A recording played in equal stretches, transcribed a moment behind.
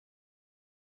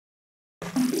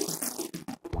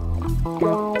So I'm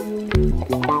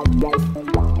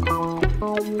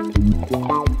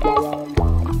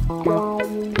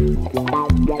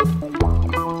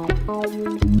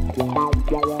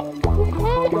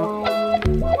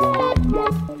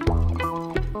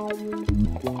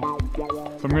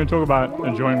going to talk about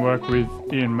a joint work with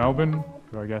Ian Melbourne,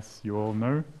 who I guess you all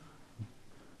know.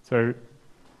 So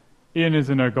Ian is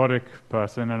an ergodic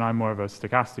person and I'm more of a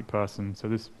stochastic person, so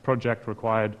this project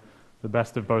required the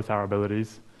best of both our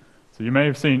abilities. So you may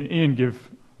have seen Ian give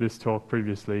this talk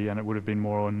previously and it would have been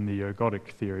more on the ergodic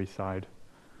theory side.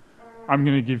 I'm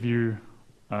going to give you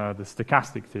the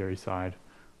stochastic theory side,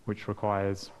 which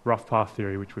requires rough path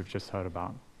theory, which we've just heard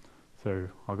about. So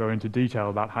I'll go into detail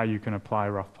about how you can apply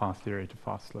rough path theory to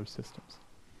fast-slow systems.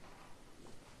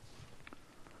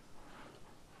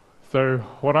 So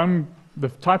the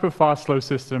type of fast-slow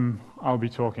system I'll be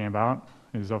talking about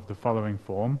is of the following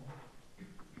form.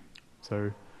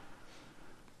 So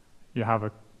you have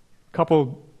a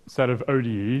couple set of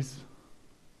ODEs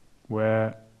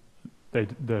where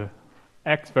the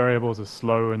x variables are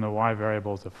slow and the y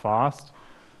variables are fast.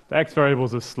 The x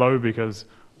variables are slow because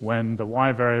when the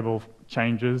y variable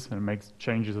changes and makes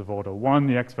changes of order 1,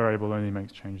 the x variable only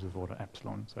makes changes of order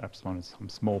epsilon. So epsilon is some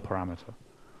small parameter.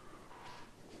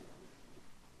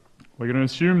 We're going to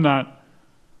assume that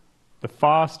the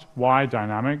fast y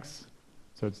dynamics,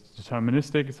 so it's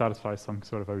deterministic, it satisfies some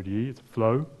sort of ODE, it's a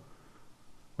flow.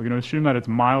 We're going to assume that it's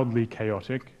mildly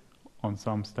chaotic on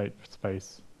some state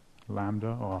space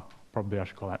lambda, or probably I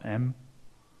should call that M.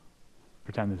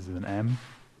 Pretend this is an M.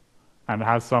 And it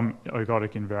has some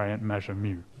ergodic invariant measure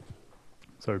mu.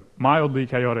 So mildly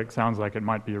chaotic sounds like it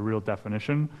might be a real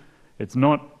definition. It's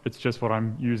not, it's just what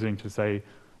I'm using to say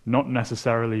not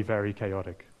necessarily very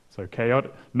chaotic. So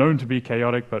chaotic, known to be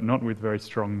chaotic, but not with very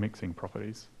strong mixing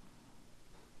properties.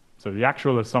 So the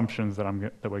actual assumptions that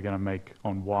we're going to make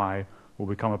on Y will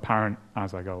become apparent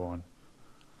as I go on.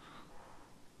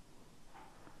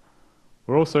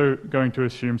 We're also going to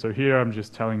assume, so here I'm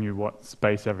just telling you what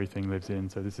space everything lives in.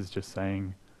 So this is just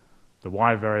saying the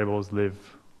Y variables live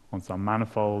on some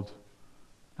manifold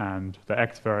and the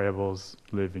X variables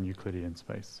live in Euclidean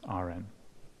space, Rn.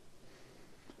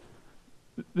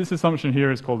 This assumption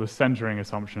here is called a centering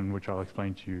assumption, which I'll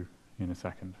explain to you in a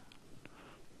second.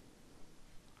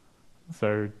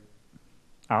 So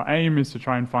our aim is to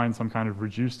try and find some kind of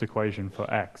reduced equation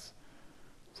for X.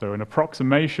 So an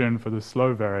approximation for the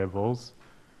slow variables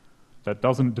that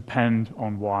doesn't depend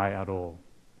on Y at all.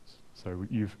 So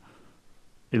you've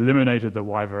eliminated the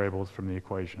Y variables from the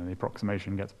equation and the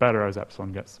approximation gets better as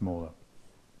epsilon gets smaller.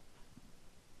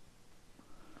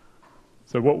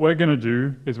 So what we're going to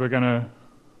do is we're going to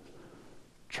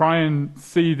try and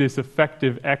see this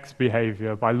effective X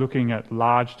behavior by looking at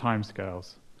large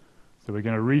timescales. So we're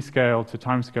going to rescale to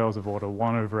timescales of order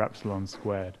 1 over epsilon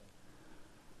squared.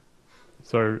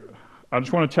 So I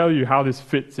just want to tell you how this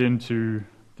fits into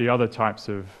the other types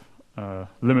of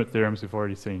limit theorems we've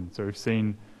already seen. So we've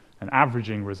seen an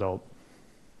averaging result.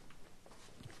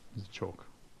 This is chalk.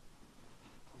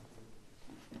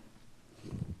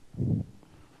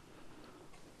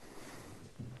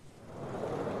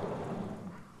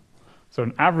 So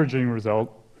an averaging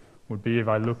result would be if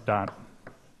I looked at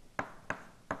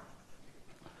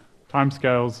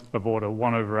timescales of order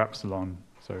 1 over epsilon.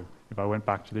 So if I went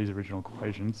back to these original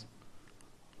equations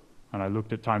and I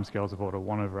looked at timescales of order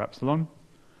 1 over epsilon,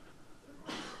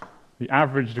 the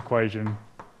averaged equation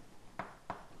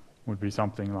would be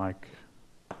something like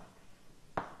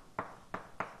it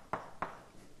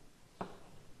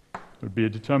would be a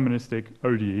deterministic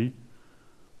ODE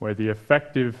where the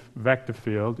effective vector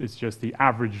field is just the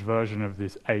average version of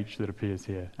this H that appears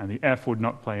here, and the F would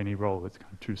not play any role. It's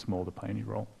kind of too small to play any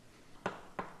role.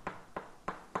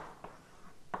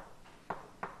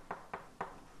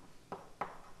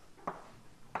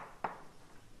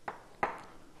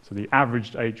 So the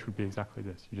averaged H would be exactly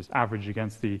this. You just average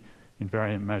against the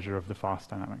invariant measure of the fast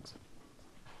dynamics.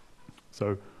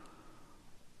 So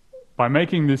by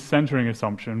making this centering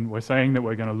assumption, we're saying that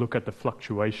we're going to look at the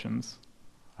fluctuations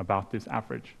about this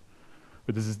average.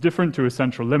 But this is different to a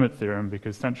central limit theorem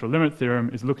because central limit theorem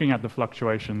is looking at the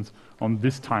fluctuations on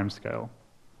this time scale.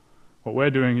 What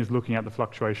we're doing is looking at the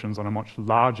fluctuations on a much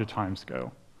larger time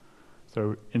scale.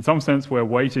 So in some sense, we're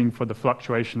waiting for the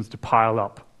fluctuations to pile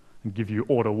up and give you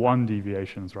order 1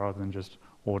 deviations rather than just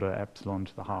order epsilon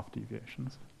to the half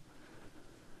deviations.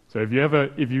 So if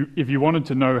you wanted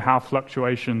to know how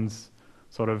fluctuations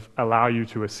sort of allow you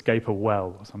to escape a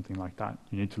well or something like that,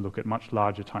 you need to look at much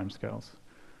larger timescales.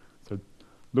 So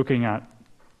looking at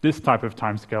this type of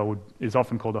timescale is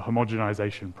often called a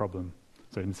homogenization problem.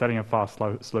 So in setting up fast,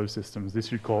 slow systems,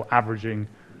 this you'd call averaging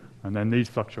And then these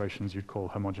fluctuations you'd call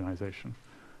homogenization.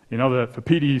 For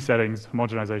PDE settings,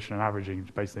 homogenization and averaging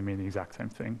basically mean the exact same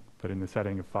thing, but in the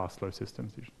setting of fast, slow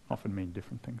systems, they often mean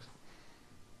different things.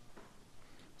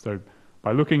 So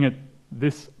by looking at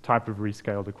this type of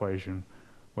rescaled equation,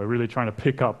 we're really trying to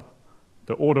pick up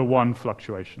the order 1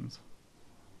 fluctuations.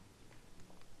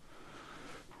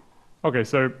 Okay,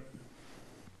 so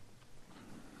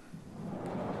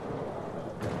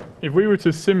if we were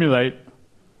to simulate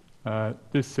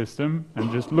this system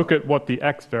and just look at what the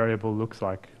x variable looks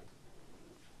like.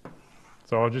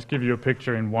 So I'll just give you a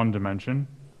picture in 1 dimension.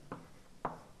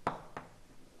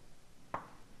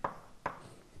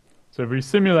 So if we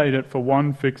simulate it for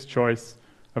one fixed choice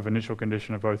of initial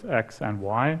condition of both x and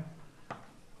y,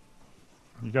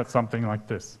 you get something like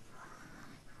this.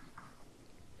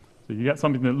 So you get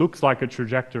something that looks like a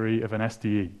trajectory of an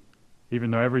SDE,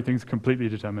 even though everything's completely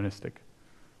deterministic.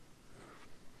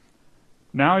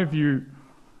 Now if you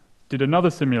did another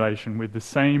simulation with the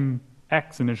same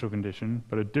x initial condition,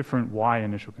 but a different y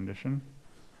initial condition,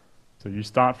 so you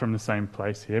start from the same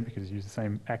place here because you use the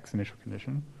same x initial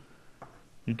condition,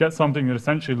 you get something that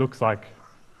essentially looks like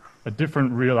a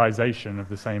different realization of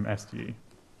the same SDE.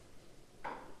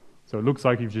 So it looks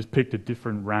like you've just picked a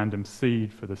different random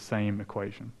seed for the same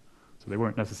equation. So they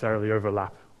won't necessarily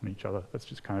overlap on each other. That's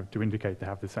just kind of to indicate they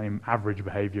have the same average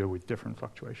behavior with different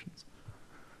fluctuations.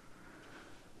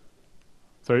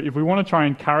 So if we want to try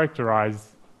and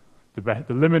characterize the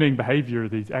limiting behavior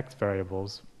of these x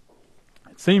variables,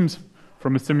 it seems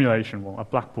from a simulation, well, a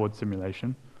blackboard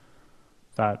simulation,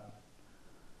 that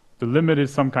the limit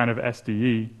is some kind of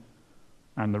SDE,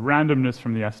 and the randomness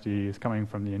from the SDE is coming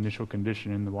from the initial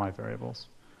condition in the y variables.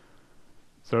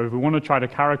 So if we want to try to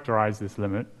characterize this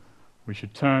limit, we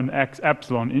should turn x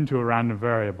epsilon into a random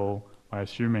variable by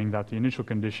assuming that the initial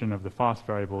condition of the fast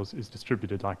variables is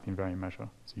distributed like the invariant measure.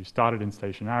 So you started in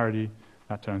stationarity,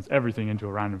 that turns everything into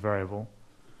a random variable.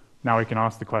 Now we can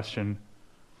ask the question,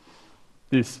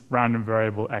 this random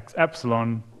variable x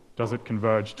epsilon, does it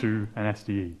converge to an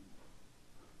SDE?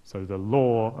 So the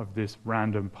law of this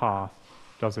random path,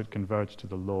 does it converge to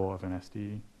the law of an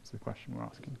SDE? Is the question we're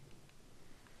asking.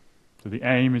 So the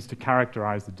aim is to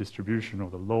characterize the distribution or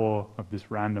the law of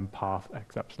this random path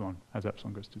x epsilon as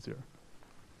epsilon goes to 0.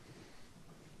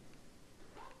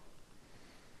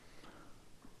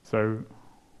 So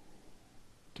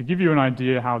to give you an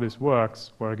idea how this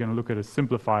works, we're going to look at a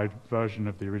simplified version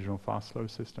of the original fast-slow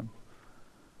system.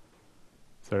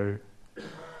 So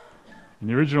in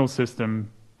the original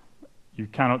system, you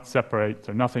cannot separate,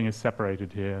 so nothing is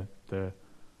separated here. The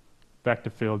vector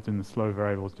fields in the slow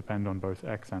variables depend on both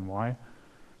x and y.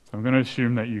 So I'm going to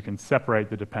assume that you can separate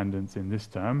the dependence in this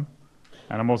term,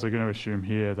 and I'm also going to assume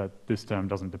here that this term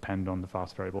doesn't depend on the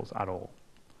fast variables at all.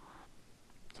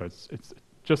 So it's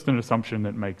just an assumption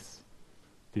that makes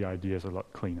the ideas a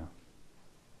lot cleaner.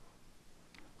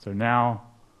 So now,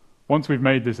 once we've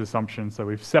made this assumption, so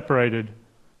we've separated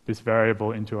this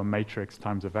variable into a matrix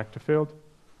times a vector field.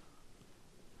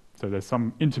 So there's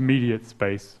some intermediate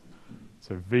space.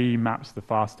 So V maps the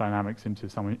fast dynamics into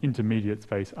some intermediate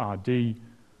space Rn,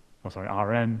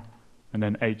 and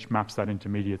then H maps that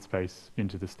intermediate space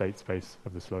into the state space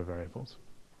of the slow variables.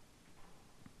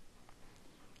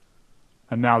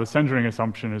 And now the centering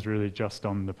assumption is really just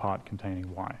on the part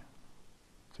containing y.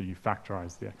 So you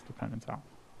factorize the x dependence out.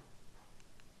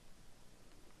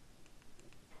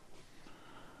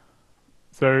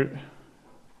 So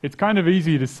it's kind of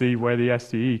easy to see where the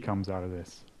SDE comes out of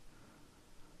this.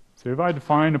 So if I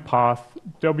define a path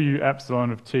w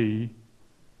epsilon of t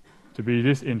to be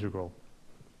this integral,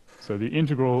 so the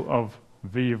integral of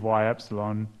v of y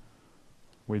epsilon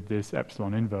with this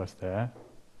epsilon inverse there,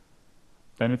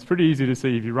 then it's pretty easy to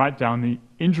see if you write down the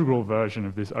integral version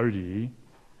of this ODE,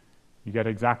 you get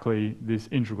exactly this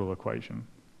integral equation,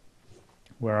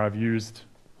 where I've used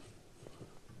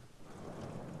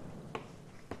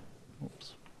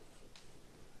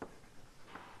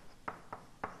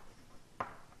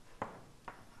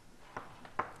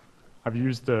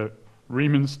the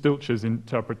Riemann-Stieltjes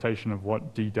interpretation of what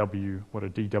a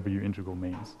dw integral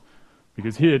means.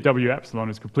 Because here, w epsilon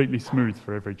is completely smooth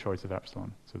for every choice of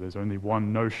epsilon. So there's only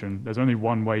one notion, there's only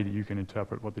one way that you can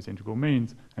interpret what this integral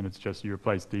means, and it's just you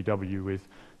replace dw with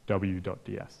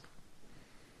w.ds.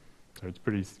 So it's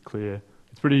pretty clear,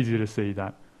 it's pretty easy to see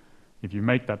that if you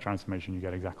make that transformation, you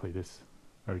get exactly this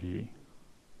ODE.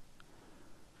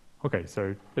 Okay,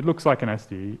 so it looks like an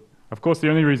SDE. Of course, the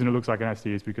only reason it looks like an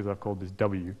SDE is because I've called this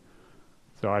w.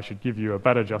 So I should give you a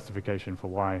better justification for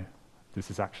why this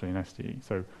is actually an SDE.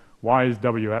 So why is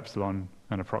w epsilon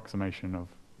an approximation of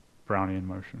Brownian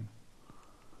motion?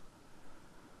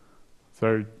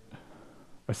 So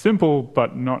A simple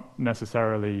but not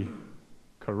necessarily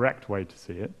correct way to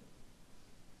see it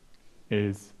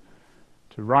is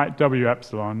to write W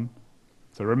epsilon.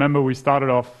 So remember we started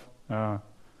off in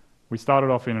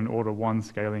an order 1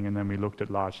 scaling and then we looked at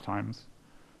large times.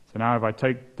 So now if I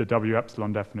take the W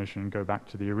epsilon definition and go back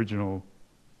to the original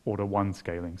order 1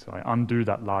 scaling, so I undo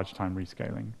that large time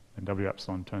rescaling, and W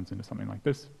epsilon turns into something like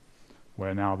this,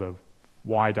 where now the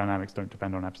Y dynamics don't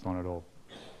depend on epsilon at all.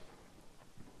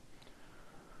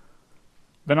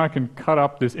 Then I can cut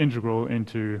up this integral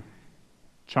into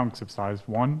chunks of size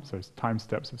 1, so it's time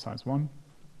steps of size 1.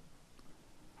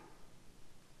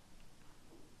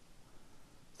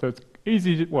 So it's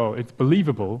easy, it's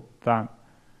believable that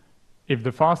if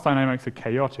the fast dynamics are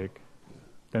chaotic,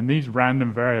 then these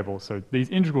random variables, so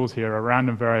these integrals here are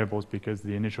random variables because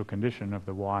the initial condition of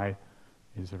the Y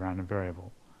is a random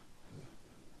variable.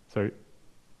 So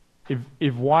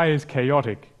if Y is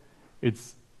chaotic,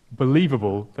 it's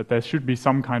believable that there should be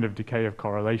some kind of decay of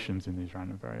correlations in these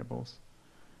random variables.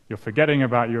 You're forgetting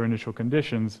about your initial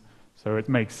conditions, so it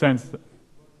makes sense that.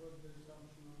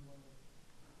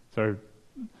 So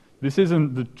this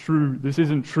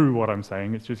isn't true what I'm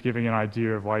saying, it's just giving an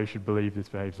idea of why you should believe this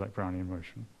behaves like Brownian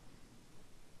motion.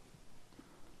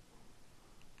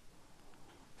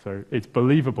 So it's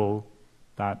believable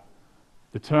that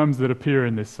the terms that appear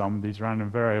in this sum, these random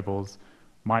variables,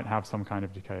 might have some kind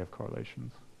of decay of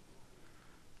correlations.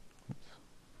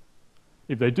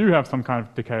 If they do have some kind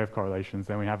of decay of correlations,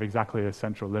 then we have exactly a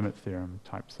central limit theorem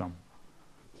type sum.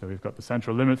 So we've got the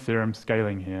central limit theorem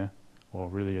scaling here, or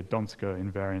really a Donsker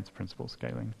invariance principle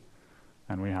scaling.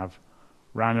 And we have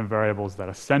random variables that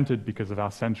are centered because of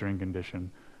our centering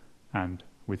condition and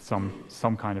with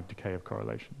some kind of decay of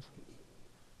correlations.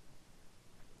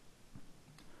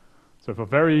 So for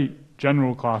very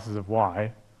general classes of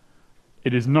Y,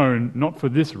 it is known, not for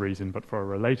this reason, but for a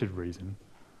related reason,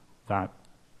 that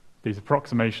these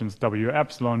approximations W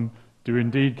epsilon do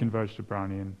indeed converge to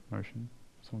Brownian motion.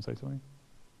 Someone say something?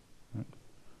 Right.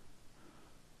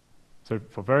 So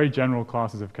for very general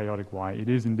classes of chaotic Y, it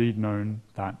is indeed known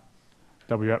that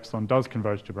W epsilon does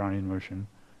converge to Brownian motion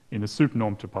in a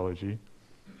supernorm topology,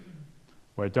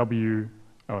 where W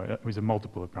is a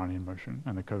multiple of Brownian motion,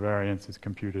 and the covariance is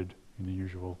computed in the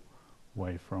usual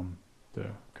way from the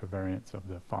covariance of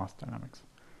the fast dynamics.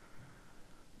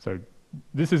 So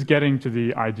this is getting to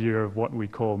the idea of what we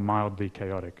call mildly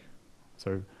chaotic.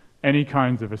 So any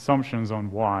kinds of assumptions on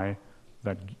Y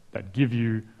that give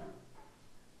you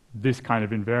this kind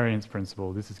of invariance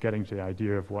principle, this is getting to the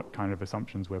idea of what kind of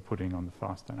assumptions we're putting on the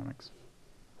fast dynamics.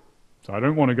 So I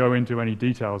don't want to go into any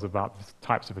details about the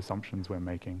types of assumptions we're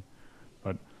making,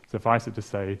 but suffice it to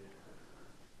say,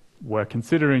 we're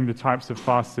considering the types of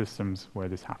fast systems where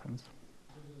this happens.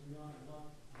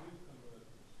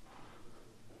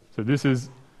 So this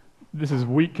is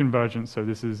weak convergence, so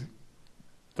this is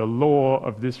the law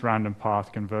of this random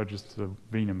path converges to the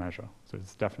Wiener measure, so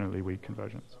it's definitely weak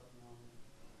convergence.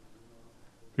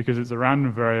 Because it's a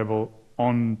random variable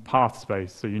on path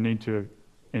space, so you need to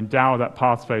endow that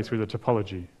path space with a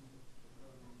topology.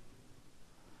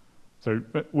 So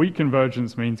weak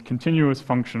convergence means continuous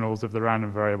functionals of the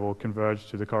random variable converge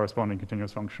to the corresponding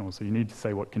continuous functionals, so you need to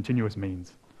say what continuous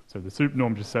means. So the soup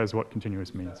norm just says what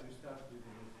continuous means.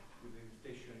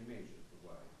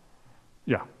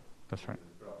 Yeah, that's right.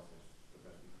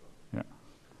 Yeah.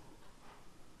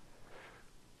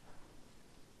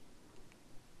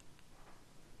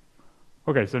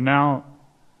 Okay, so now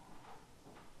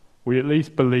we at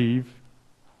least believe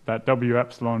that W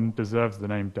epsilon deserves the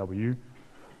name W.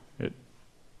 It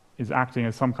is acting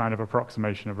as some kind of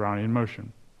approximation of Brownian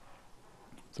motion.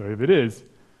 So if it is,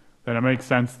 then it makes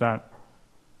sense that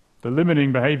the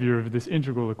limiting behavior of this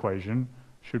integral equation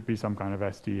should be some kind of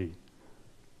SDE.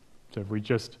 So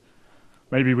if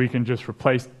maybe we can just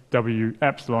replace W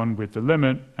epsilon with the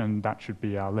limit, and that should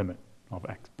be our limit of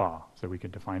x bar. So we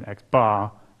could define x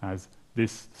bar as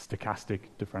this stochastic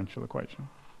differential equation.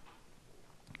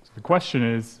 So the question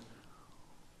is,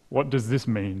 what does this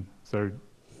mean? So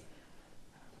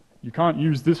you can't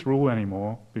use this rule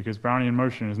anymore because Brownian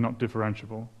motion is not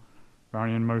differentiable.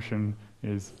 Brownian motion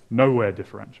is nowhere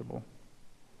differentiable.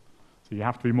 So you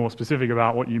have to be more specific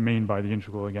about what you mean by the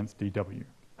integral against dW.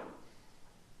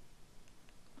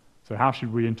 So how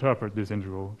should we interpret this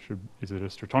integral? Is it a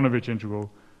Stratonovich integral?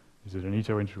 Is it an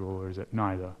Ito integral? Or is it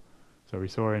neither? So we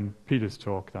saw in Peter's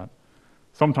talk that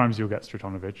sometimes you'll get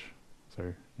Stratonovich.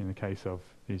 So in the case of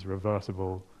these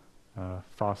reversible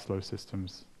fast-slow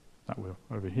systems that were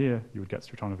over here, you would get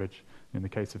Stratonovich. In the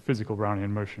case of physical Brownian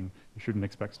motion, you shouldn't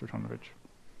expect Stratonovich.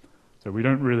 So we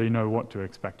don't really know what to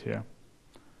expect here.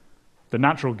 The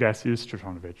natural guess is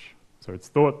Stratonovich. So it's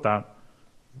thought that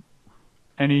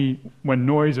when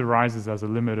noise arises as a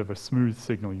limit of a smooth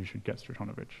signal, you should get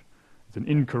Stratonowicz. It's an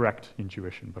incorrect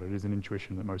intuition, but it is an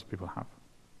intuition that most people have.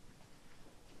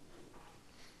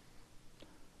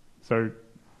 So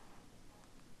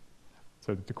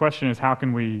the question is, how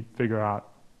can we figure out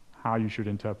how you should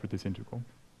interpret this integral?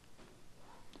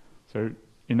 So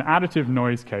in the additive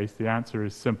noise case, the answer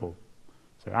is simple.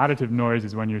 So additive noise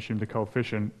is when you assume the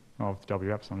coefficient of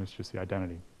W epsilon is just the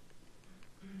identity.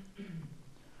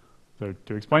 So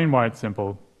to explain why it's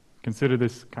simple, consider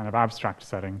this kind of abstract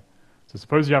setting. So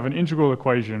suppose you have an integral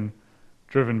equation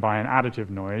driven by an additive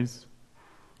noise,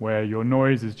 where your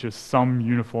noise is just some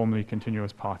uniformly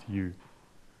continuous path U.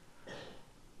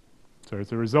 So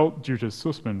it's a result due to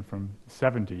Sussman from the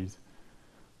 70s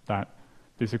that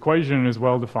this equation is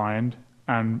well defined,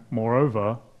 and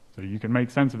moreover, so you can make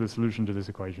sense of the solution to this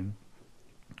equation,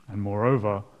 and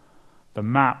moreover, the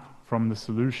map from the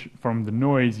solution, from the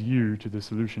noise U to the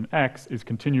solution X is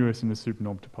continuous in the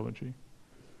supernorm topology.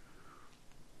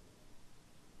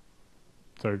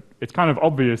 So it's kind of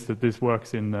obvious that this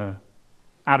works in the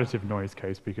additive noise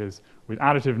case, because with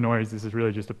additive noise, this is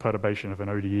really just a perturbation of an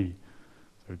ODE.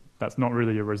 So that's not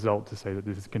really a result to say that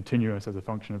this is continuous as a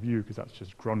function of U, because that's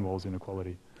just Grunwald's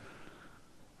inequality.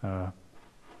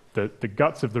 The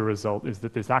guts of the result is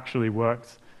that this actually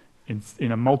works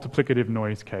in a multiplicative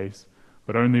noise case,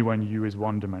 but only when U is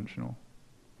one-dimensional.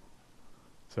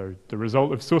 So the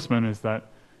result of Sussman is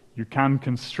that you can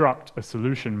construct a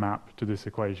solution map to this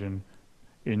equation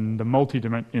in the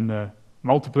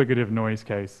multiplicative noise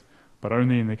case, but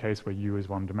only in the case where U is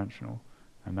one-dimensional.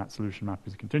 And that solution map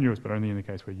is continuous, but only in the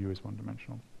case where U is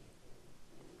one-dimensional.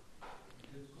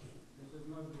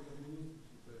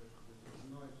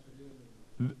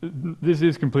 This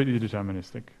is completely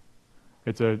deterministic.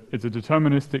 It's a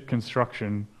deterministic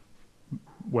construction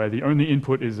where the only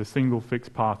input is a single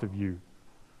fixed path of U.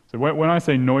 So when I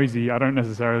say noisy, I don't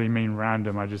necessarily mean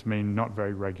random, I just mean not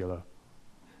very regular.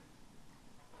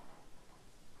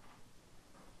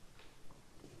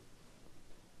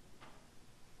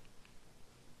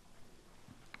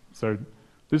 So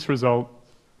this result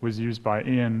was used by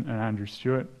Ian and Andrew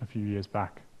Stewart a few years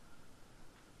back.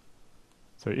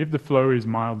 So if the flow is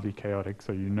mildly chaotic,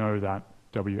 so you know that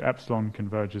W epsilon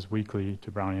converges weakly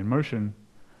to Brownian motion,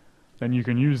 then you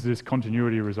can use this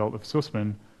continuity result of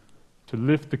Sussman to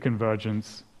lift the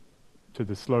convergence to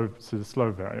the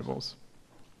slow variables.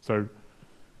 So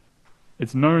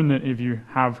it's known that if you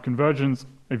have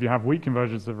weak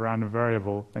convergence of a random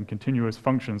variable, then continuous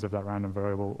functions of that random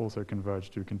variable also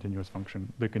converge to the continuous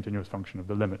function of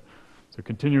the limit. So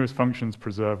continuous functions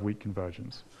preserve weak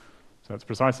convergence. So that's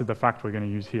precisely the fact we're going to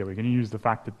use here. We're going to use the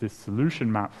fact that this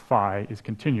solution map phi is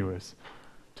continuous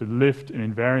to lift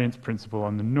an invariance principle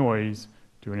on the noise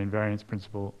to an invariance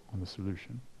principle on the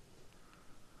solution.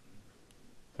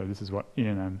 So this is what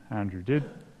Ian and Andrew did.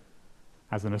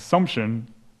 As an assumption,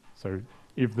 so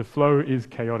if the flow is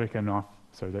chaotic enough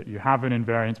so that you have an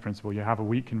invariance principle, you have a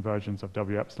weak convergence of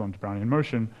W epsilon to Brownian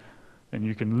motion, then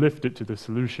you can lift it to the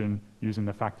solution using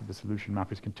the fact that the solution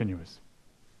map is continuous.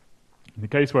 In the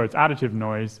case where it's additive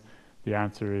noise, the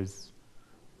answer is,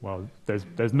 well,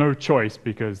 there's no choice,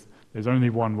 because there's only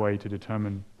one way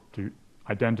to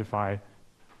identify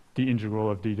the integral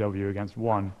of dW against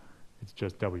 1. It's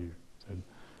just W. So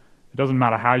it doesn't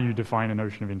matter how you define a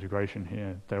notion of integration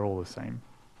here, they're all the same.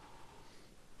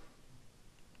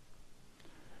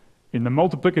 In the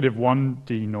multiplicative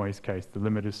 1D noise case, the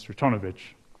limit is Stratonowicz.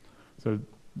 So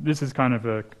this is kind of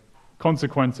a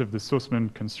consequence of the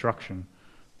Sussman construction.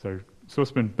 So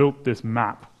Sussman built this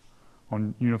map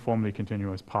on uniformly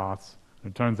continuous paths.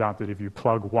 And it turns out that if you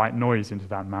plug white noise into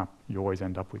that map, you always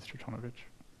end up with Stratonowicz.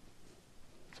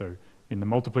 So in the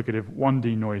multiplicative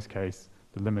 1D noise case,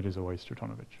 the limit is always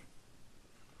Stratonowicz.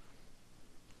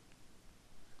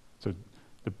 So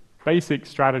the basic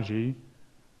strategy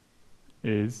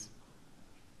is,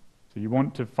 so you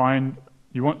want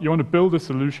to build a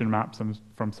solution map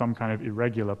from some kind of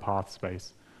irregular path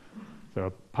space. So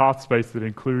a path space that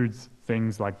includes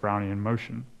things like Brownian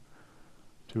motion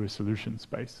to a solution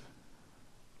space.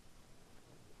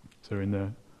 So in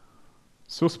the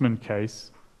Sussman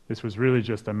case, this was really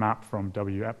just a map from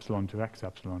W epsilon to X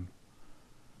epsilon.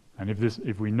 And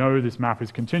if we know this map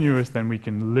is continuous, then we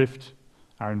can lift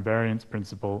our invariance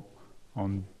principle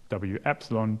on W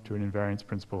epsilon to an invariance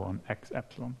principle on X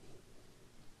epsilon.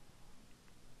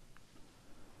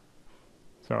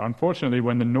 So unfortunately,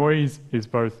 when the noise is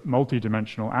both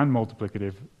multidimensional and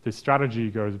multiplicative, this strategy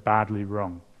goes badly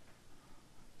wrong.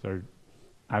 So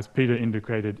as Peter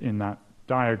indicated in that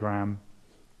diagram,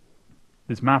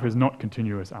 this map is not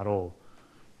continuous at all.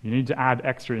 You need to add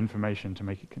extra information to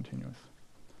make it continuous.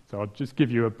 So I'll just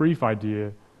give you a brief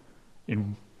idea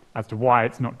as to why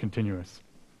it's not continuous.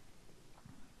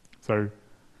 So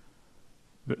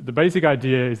the basic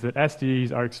idea is that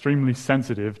SDEs are extremely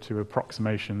sensitive to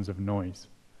approximations of noise.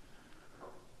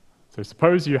 So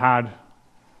suppose you had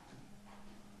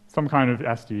some kind of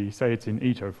SDE, say it's in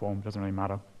Ito form, doesn't really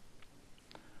matter,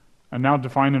 and now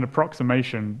define an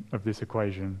approximation of this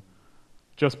equation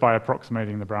just by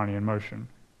approximating the Brownian motion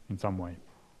in some way.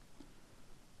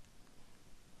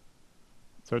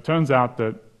 So it turns out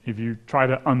that if you try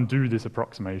to undo this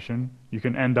approximation, you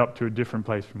can end up to a different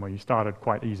place from where you started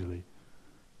quite easily.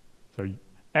 So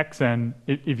xn,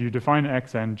 if you define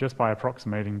xn just by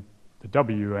approximating the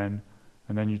wn,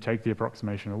 and then you take the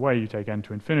approximation away, you take n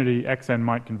to infinity, xn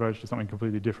might converge to something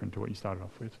completely different to what you started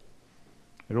off with.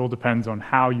 It all depends on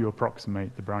how you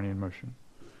approximate the Brownian motion.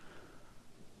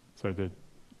 So the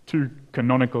two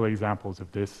canonical examples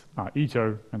of this are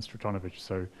Ito and Stratonovich.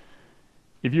 So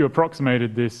if you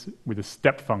approximated this with a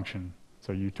step function,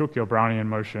 so you took your Brownian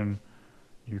motion,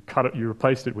 you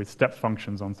replaced it with step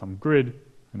functions on some grid,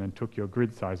 and then took your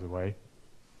grid size away,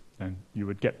 then you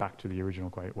would get back to the original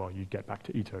equation. Well, you'd get back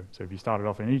to Ito. So if you started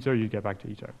off in Ito, you'd get back to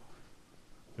Ito.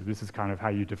 So this is kind of how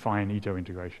you define Ito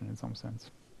integration in some sense.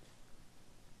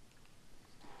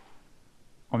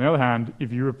 On the other hand,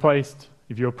 if you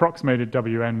approximated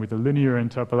Wn with a linear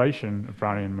interpolation of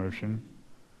Brownian motion,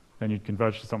 then you'd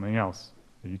converge to something else.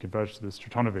 You converge to the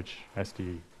Stratonovich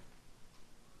SDE.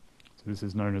 So this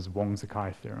is known as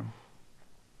Wong-Sakai theorem.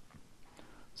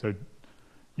 So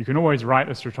you can always write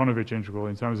a Stratonovich integral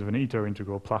in terms of an Ito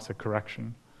integral plus a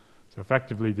correction. So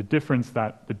effectively, the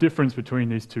difference between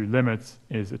these two limits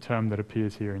is a term that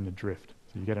appears here in the drift.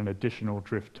 So you get an additional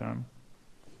drift term.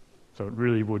 So it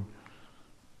really would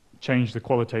change the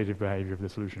qualitative behavior of the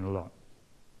solution a lot.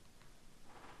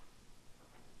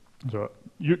 So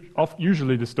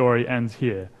usually the story ends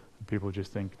here. People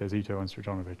just think there's Ito and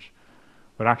Stratonovich.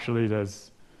 But actually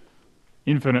there's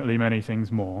infinitely many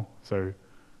things more. So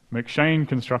McShane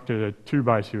constructed a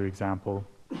 2x2 example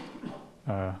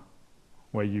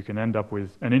where you can end up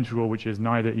with an integral which is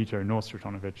neither Ito nor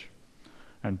Stratonovich.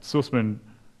 And Sussman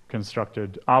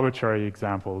constructed arbitrary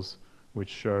examples which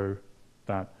show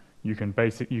that you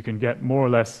can get more or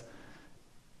less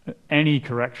any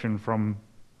correction from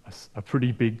a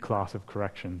pretty big class of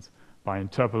corrections by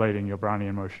interpolating your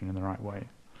Brownian motion in the right way.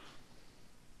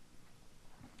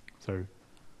 So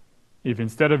if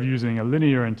instead of using a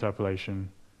linear interpolation,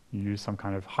 you use some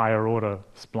kind of higher order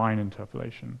spline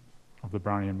interpolation of the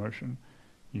Brownian motion,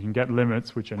 you can get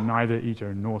limits which are neither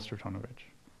Ito nor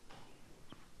Stratonovich.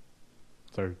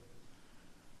 So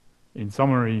in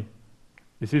summary,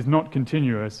 this is not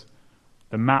continuous.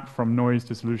 The map from noise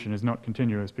to solution is not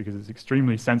continuous because it's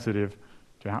extremely sensitive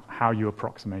to how you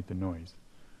approximate the noise.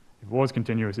 If it was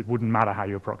continuous, it wouldn't matter how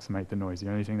you approximate the noise. The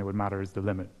only thing that would matter is the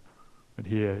limit. But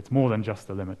here, it's more than just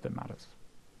the limit that matters.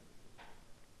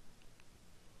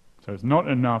 So it's not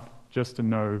enough just to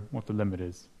know what the limit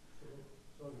is.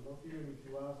 So not even if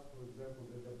you ask, for example,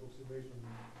 that the approximation,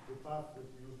 the path that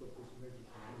you use to approximate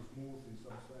is smooth in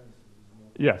some sense.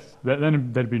 Yes,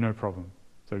 then there'd be no problem.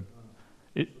 So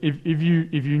if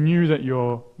you knew that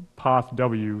your path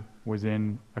W was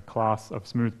in a class of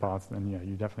smooth paths, then yeah,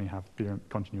 you definitely have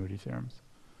continuity theorems.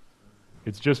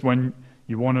 It's just when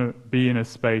you want to be in a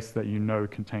space that you know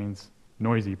contains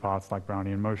noisy paths like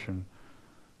Brownian motion,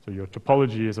 so your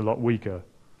topology is a lot weaker,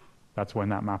 that's when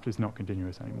that map is not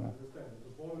continuous anymore. I understand.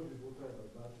 The topology is whatever,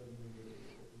 but I mean,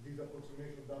 this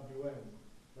approximation Wn,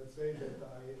 let's say that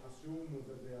I assume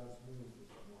that they are smooth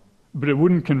to someone. But it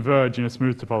wouldn't converge in a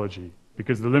smooth topology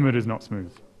because the limit is not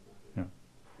smooth. Yeah.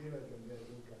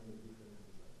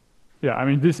 Yeah, I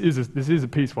mean this is a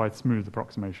piecewise smooth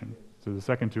approximation. So the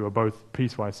second two are both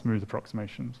piecewise smooth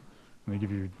approximations, and they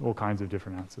give you all kinds of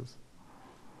different answers.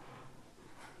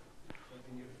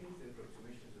 In your case, the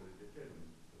approximations are determined.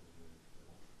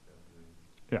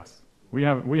 Yes,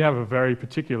 we have a very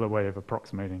particular way of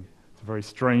approximating. It's a very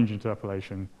strange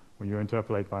interpolation where you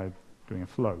interpolate by doing a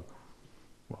flow.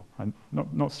 Well, and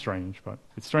not strange, but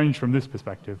it's strange from this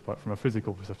perspective, but from a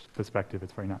physical perspective,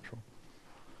 it's very natural.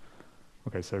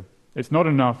 Okay, so it's not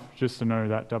enough just to know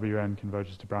that Wn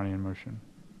converges to Brownian motion.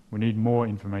 We need more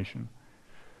information.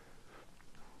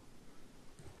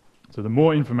 So the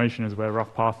more information is where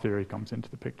rough path theory comes into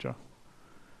the picture.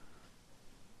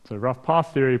 So rough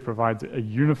path theory provides a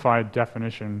unified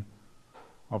definition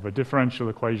of a differential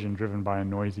equation driven by a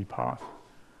noisy path.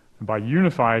 And by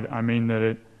unified, I mean that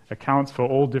it accounts for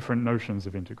all different notions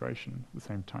of integration at the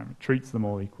same time. It treats them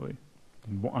all equally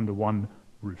under one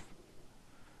roof.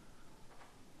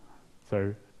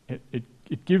 So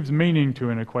it gives meaning to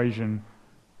an equation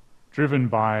driven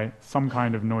by some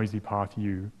kind of noisy path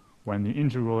u when the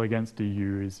integral against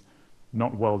du is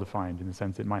not well defined in the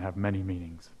sense it might have many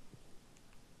meanings.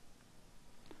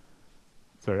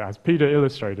 So as Peter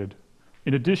illustrated,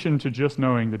 in addition to just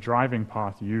knowing the driving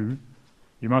path u,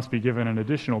 you must be given an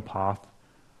additional path,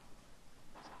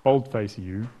 boldface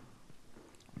u,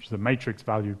 which is a matrix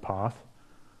valued path,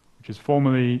 which is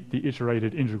formally the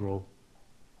iterated integral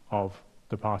of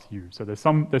the path u. So there's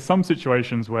some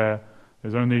situations where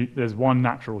there's one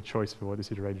natural choice for what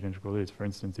this iterated integral is. For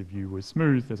instance, if u was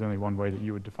smooth, there's only one way that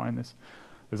you would define this.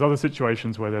 There's other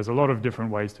situations where there's a lot of different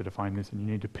ways to define this, and you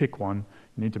need to pick one.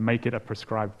 You need to make it a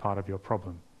prescribed part of your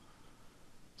problem.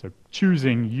 So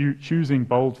choosing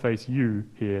boldface u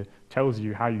here tells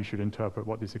you how you should interpret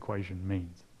what this equation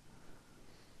means.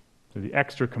 So the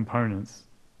extra components,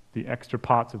 the extra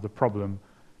parts of the problem,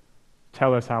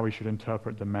 tell us how we should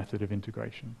interpret the method of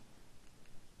integration.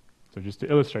 So just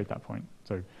to illustrate that point,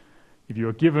 so if you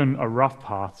are given a rough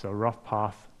path, so a rough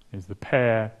path is the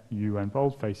pair u and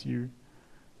boldface u,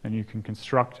 then you can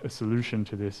construct a solution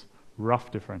to this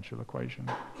rough differential equation.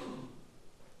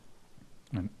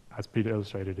 And as Peter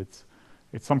illustrated, it's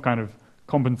some kind of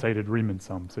compensated Riemann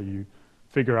sum. So you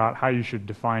figure out how you should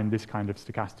define this kind of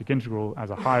stochastic integral as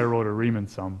a higher order Riemann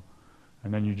sum,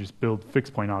 and then you just build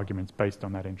fixed point arguments based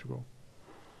on that integral.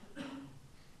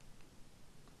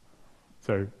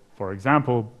 So, for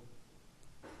example,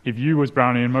 if u was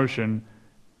Brownian motion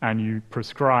and you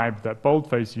prescribed that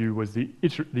boldface u was the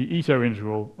Ito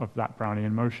integral of that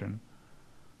Brownian motion,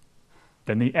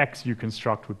 then the x you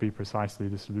construct would be precisely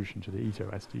the solution to the Ito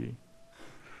SDE.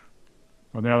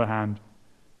 On the other hand,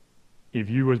 if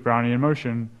u was Brownian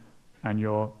motion and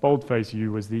your boldface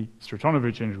u was the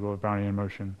Stratonovich integral of Brownian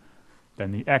motion,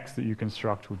 then the x that you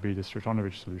construct would be the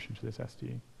Stratonovich solution to this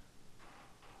SDE.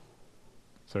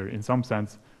 So in some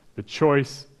sense, the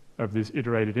choice of this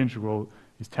iterated integral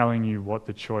is telling you what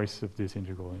the choice of this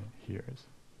integral here is.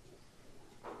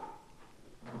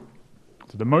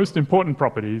 So the most important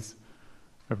properties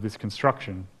of this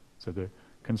construction, so the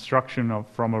construction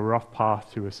from a rough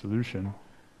path to a solution.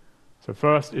 So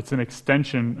first, it's an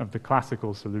extension of the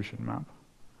classical solution map.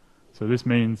 So this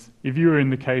means if you were in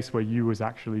the case where u was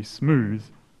actually smooth,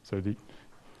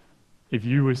 if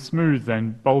u was smooth,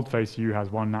 then boldface u has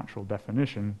one natural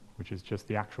definition, which is just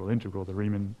the actual integral, the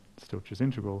Riemann-Stieltjes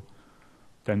integral.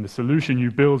 Then the solution you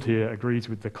build here agrees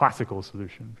with the classical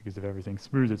solution, because if everything's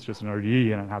smooth, it's just an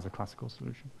ODE and it has a classical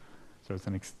solution. So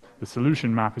the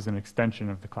solution map is an extension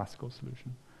of the classical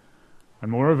solution. And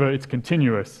moreover, it's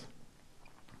continuous.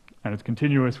 And it's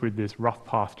continuous with this rough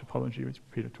path topology, which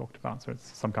Peter talked about. So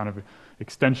it's some kind of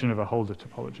extension of a Holder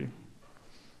topology.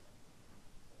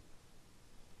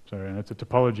 And it's a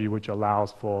topology which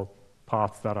allows for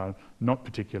paths that are not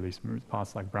particularly smooth,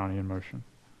 paths like Brownian motion.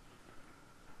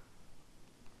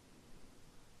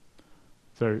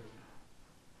 So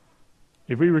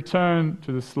if we return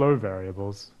to the slow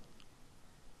variables,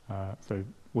 so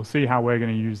we'll see how we're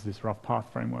going to use this rough path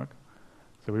framework.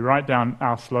 So we write down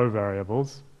our slow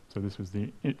variables. So this was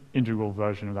the integral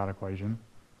version of that equation.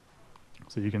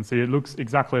 So you can see it looks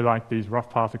exactly like these rough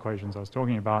path equations I was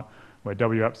talking about, where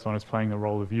W epsilon is playing the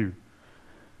role of U.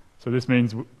 So this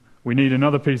means we need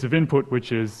another piece of input,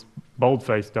 which is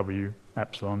boldface W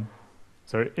epsilon.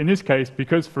 So in this case,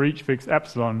 because for each fixed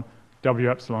epsilon, W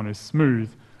epsilon is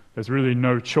smooth, there's really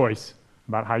no choice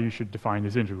about how you should define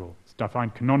this integral. It's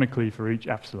defined canonically for each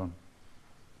epsilon.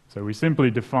 So we simply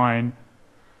define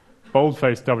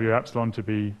boldface W epsilon to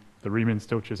be the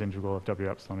Riemann-Stieltjes integral of W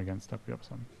epsilon against W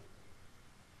epsilon.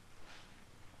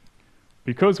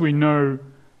 Because we know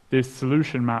this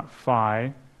solution map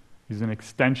phi is an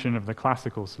extension of the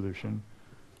classical solution,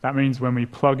 that means when we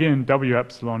plug in W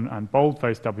epsilon and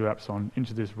boldface W epsilon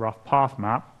into this rough path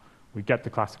map, we get the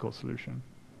classical solution.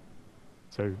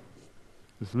 So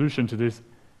the solution to this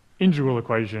integral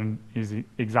equation is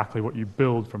exactly what you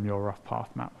build from your rough path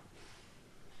map.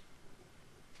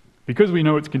 Because we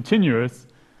know it's continuous,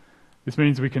 this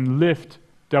means we can lift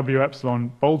W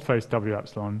epsilon, boldface W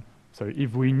epsilon. So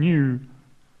if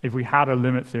we had a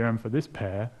limit theorem for this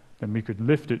pair, then we could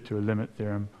lift it to a limit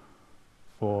theorem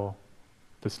for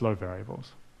the slow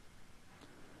variables.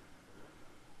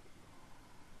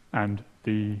 And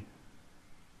the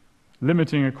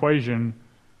limiting equation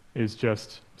is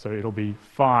just, so it'll be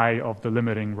phi of the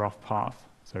limiting rough path.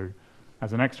 So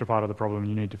as an extra part of the problem,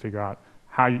 you need to figure out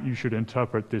how you should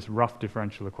interpret this rough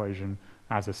differential equation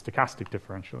as a stochastic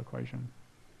differential equation.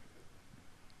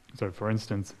 So for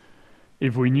instance,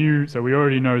 if we knew, so we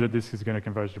already know that this is going to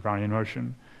converge to Brownian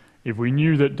motion. If we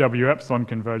knew that W epsilon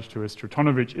converged to a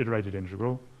Stratonovich iterated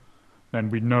integral, then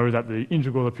we know that the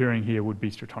integral appearing here would be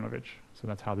Stratonovich. So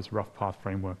that's how this rough path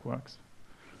framework works.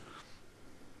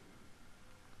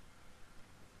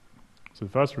 So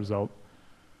the first result,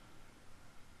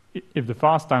 if the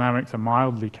fast dynamics are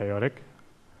mildly chaotic,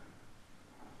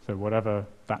 so whatever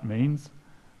that means,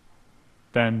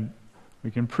 then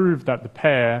we can prove that the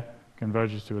pair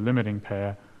converges to a limiting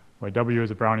pair where W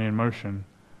is a Brownian motion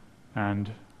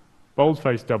and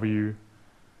boldface W,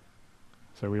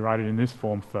 so we write it in this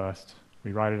form first.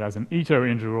 We write it as an Ito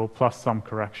integral plus some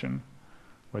correction,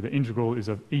 where the integral is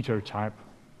of Ito type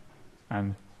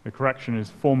and the correction is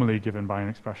formally given by an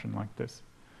expression like this.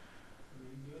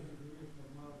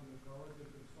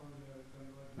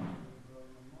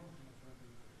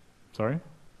 Sorry?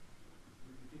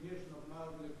 The definition of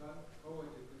mildly chaotic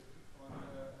is on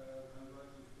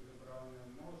convergence to the Brownian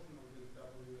motion of this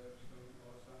W epsilon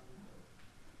or something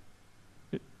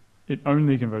else. It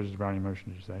only converges to Brownian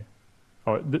motion, did you say?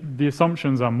 Oh, the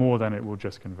assumptions are more than it will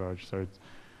just converge, so it's,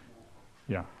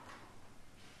 yeah.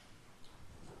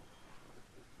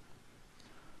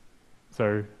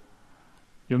 So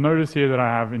you'll notice here that I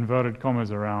have inverted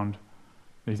commas around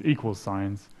these equal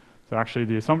signs. So actually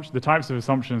the types of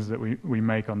assumptions that we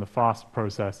make on the fast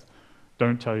process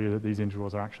don't tell you that these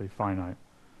integrals are actually finite.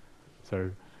 So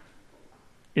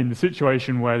in the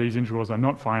situation where these integrals are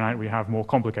not finite, we have more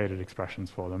complicated expressions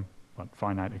for them, but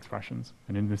finite expressions.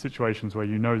 And in the situations where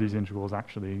you know these integrals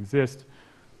actually exist,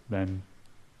 then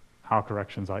our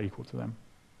corrections are equal to them.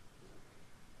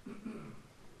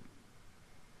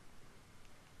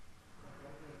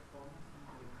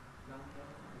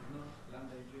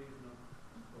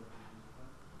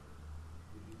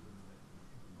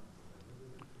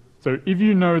 So if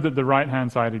you know that the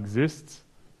right-hand side exists,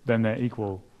 then they're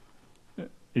equal.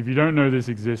 If you don't know this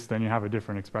exists, then you have a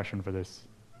different expression for this.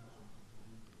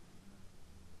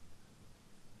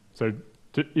 So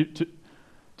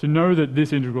to know that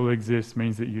this integral exists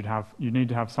means that you need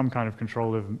to have some kind of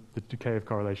control of the decay of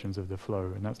correlations of the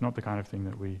flow, and that's not the kind of thing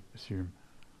that we assume.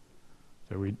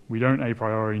 So we don't a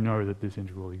priori know that this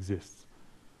integral exists.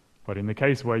 But in the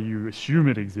case where you assume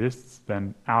it exists,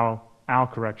 then our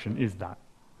correction is that.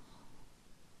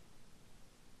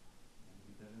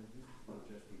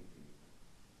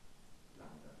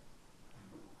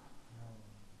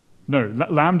 No,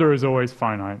 lambda is always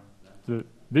finite.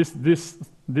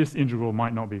 This integral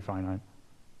might not be finite.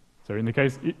 So in the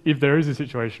case, if there is a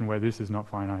situation where this is not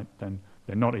finite, then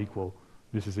they're not equal.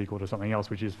 This is equal to something else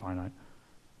which is finite.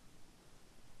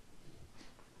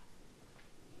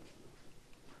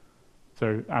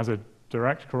 So as a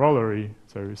direct corollary,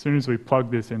 so as soon as we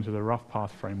plug this into the rough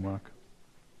path framework,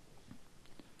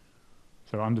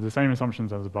 so under the same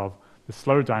assumptions as above, the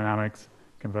slow dynamics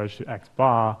converge to x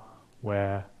bar,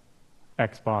 where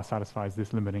x bar satisfies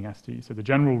this limiting ST. So the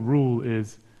general rule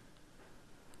is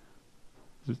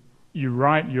you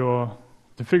write to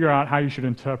figure out how you should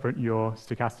interpret your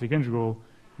stochastic integral,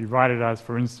 you write it as,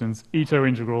 for instance, Ito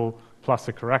integral plus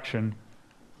a correction,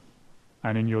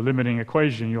 and in your limiting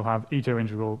equation you'll have Ito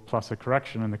integral plus a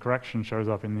correction, and the correction shows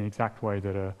up in the exact way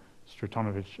that an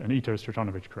Ito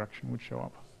Stratonovich correction would show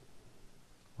up.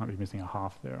 Might be missing a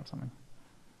half there or something.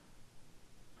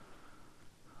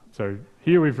 So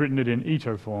here we've written it in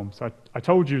Ito form. So I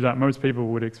told you that most people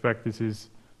would expect this is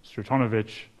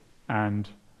Stratonovich and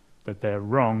that they're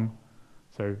wrong.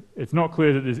 So it's not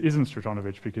clear that this isn't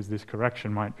Stratonovich because this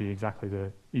correction might be exactly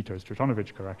the Ito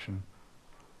Stratonovich correction.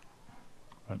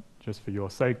 But just for your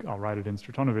sake, I'll write it in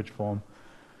Stratonovich form.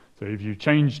 So if you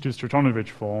change to Stratonovich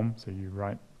form, so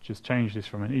you just change this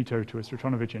from an Ito to a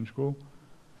Stratonovich integral,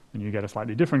 and you get a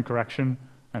slightly different correction,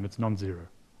 and it's non-zero.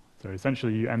 So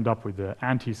essentially you end up with the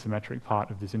anti-symmetric part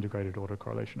of this integrated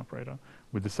autocorrelation operator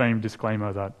with the same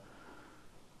disclaimer that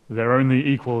they're only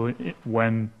equal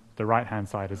when the right-hand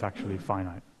side is actually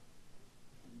finite.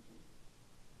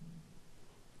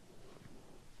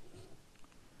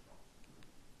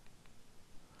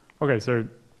 Okay, so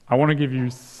I want to give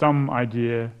you some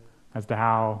idea as to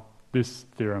how this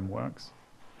theorem works.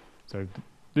 So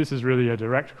this is really a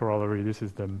direct corollary. This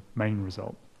is the main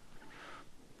result.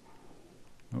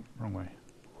 Oh, wrong way.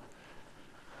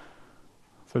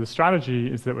 So the strategy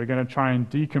is that we're going to try and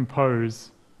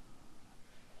decompose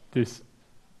this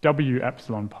W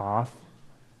epsilon path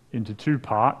into two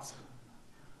parts.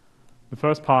 The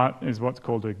first part is what's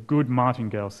called a good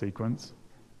martingale sequence,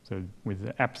 so with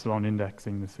the epsilon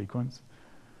indexing the sequence.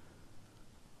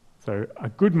 So a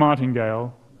good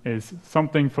martingale is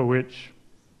something for which,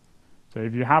 so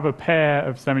if you have a pair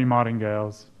of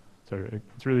semi-martingales, so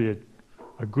it's really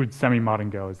a good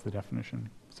semi-martingale is the definition.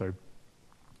 So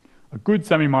a good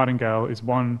semi-martingale is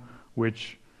one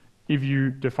which, if you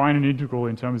define an integral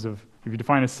in terms of if you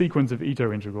define a sequence of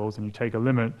Ito integrals and you take a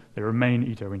limit, they remain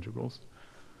Ito integrals.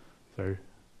 So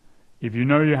if you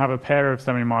know you have a pair of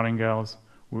semi-martingales,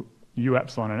 U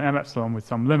epsilon and M epsilon with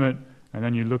some limit, and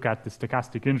then you look at the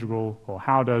stochastic integral, or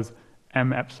how does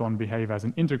M epsilon behave as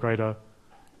an integrator,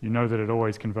 you know that it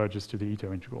always converges to the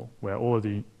Ito integral, where all of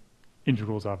the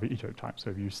integrals are of Ito type. So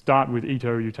if you start with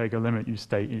Ito, you take a limit, you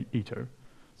stay Ito.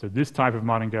 So this type of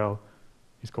martingale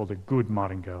is called a good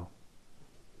martingale.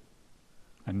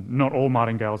 And not all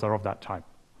martingales are of that type.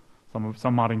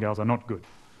 Some martingales are not good.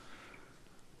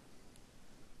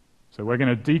 So we're going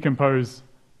to decompose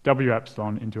W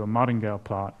epsilon into a martingale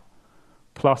plot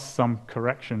plus some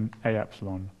correction A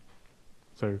epsilon.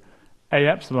 So A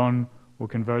epsilon will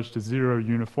converge to 0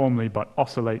 uniformly but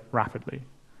oscillate rapidly.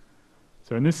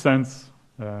 So in this sense,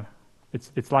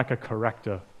 it's like a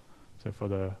corrector. So for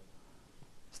the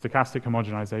stochastic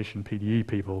homogenization PDE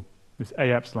people, this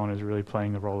A epsilon is really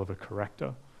playing the role of a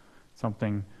corrector,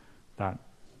 something that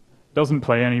doesn't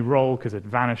play any role because it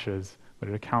vanishes, but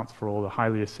it accounts for all the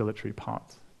highly oscillatory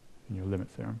parts in your limit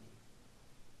theorem.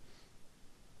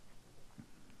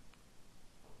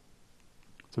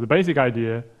 So the basic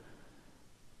idea,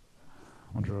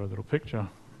 I'll draw a little picture.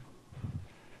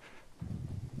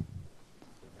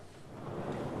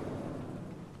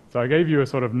 So I gave you a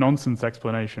sort of nonsense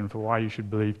explanation for why you should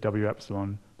believe W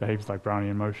epsilon behaves like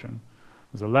Brownian motion.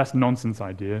 There's a less nonsense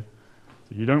idea.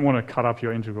 So you don't want to cut up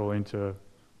your integral into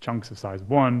chunks of size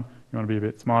 1. You want to be a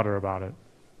bit smarter about it.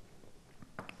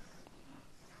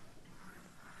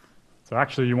 So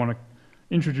actually you want to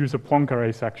introduce a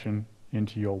Poincare section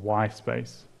into your Y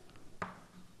space.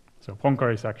 So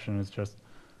Poincare section is just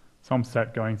some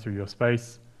set going through your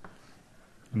space,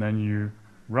 and then you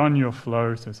run your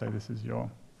flow. So say this is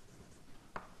your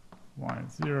Y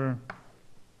at 0.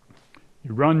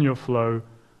 You run your flow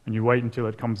and you wait until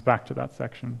it comes back to that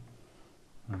section.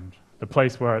 And the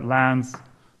place where it lands,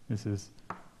 this is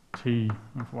T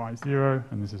of Y0,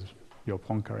 and this is your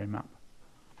Poincare map.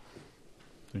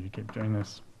 So you keep doing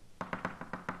this.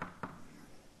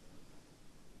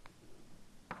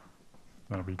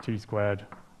 That'll be T squared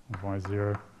of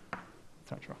Y0,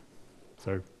 etc.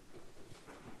 So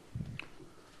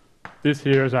this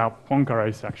here is our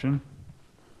Poincare section.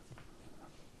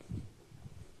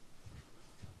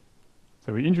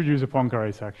 So we introduce a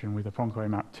Poincare section with a Poincare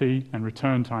map T and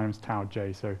return times tau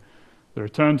j. So the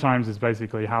return times is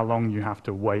basically how long you have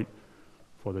to wait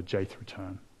for the jth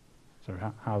return. So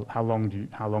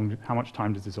how much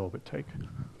time does this orbit take?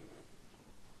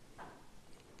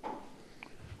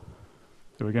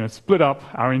 So we're going to split up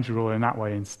our integral in that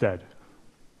way instead.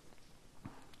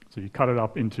 So you cut it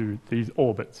up into these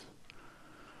orbits.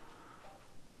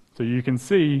 So you can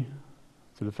see,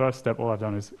 so the first step, all I've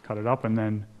done is cut it up, and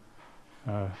then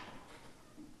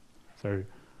so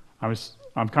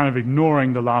I'm kind of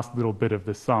ignoring the last little bit of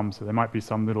the sum, so there might be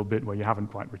some little bit where you haven't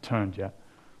quite returned yet.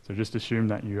 So just assume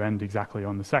that you end exactly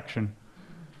on the section,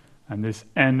 and this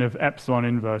n of epsilon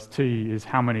inverse t is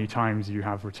how many times you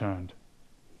have returned.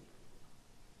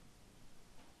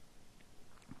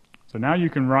 So now you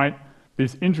can write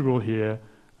this integral here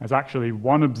as actually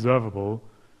one observable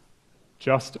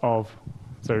just of,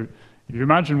 so if you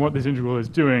imagine what this integral is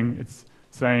doing, it's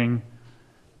saying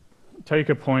take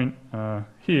a point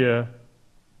here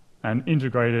and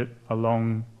integrate it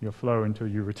along your flow until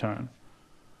you return.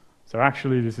 So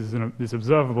actually this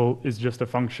observable is just a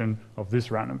function of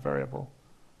this random variable.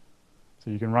 So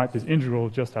you can write this integral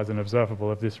just as an observable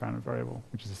of this random variable,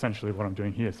 which is essentially what I'm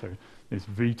doing here. So this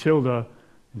v tilde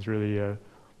is really a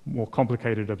more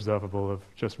complicated observable of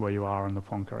just where you are in the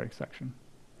Poincare section.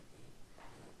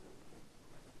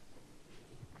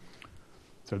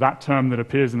 So that term that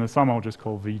appears in the sum I'll just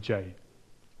call Vj.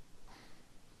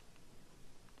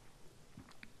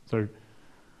 So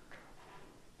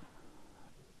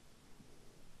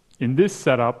in this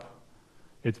setup,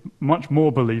 it's much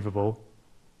more believable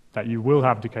that you will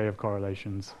have decay of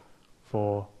correlations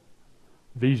for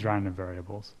these random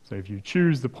variables. So if you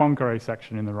choose the Poincare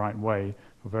section in the right way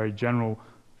for very general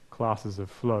classes of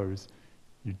flows,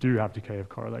 you do have decay of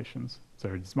correlations. So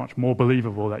it's much more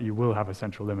believable that you will have a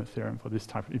central limit theorem for this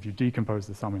type, if you decompose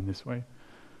the sum in this way.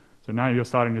 So now you're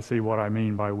starting to see what I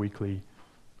mean by weakly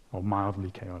or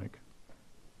mildly chaotic.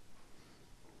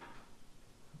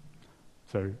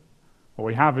 So what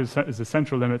we have is a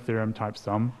central limit theorem type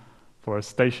sum for a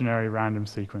stationary random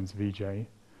sequence Vj.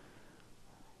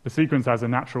 The sequence has a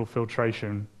natural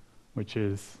filtration, which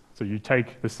is, so you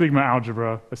take the sigma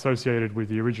algebra associated with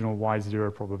the original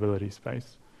Y0 probability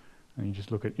space, and you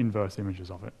just look at inverse images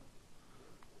of it.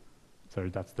 So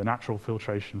that's the natural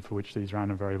filtration for which these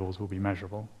random variables will be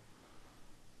measurable.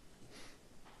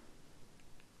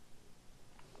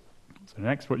 So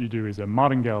next what you do is a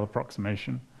martingale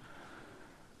approximation.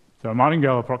 So a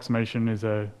martingale approximation is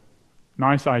a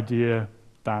nice idea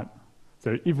that,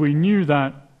 so if we knew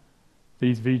that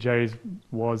these VJs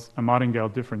was a martingale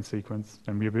difference sequence,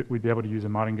 then we'd be able to use a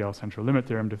martingale central limit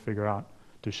theorem to figure out,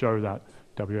 to show that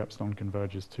W epsilon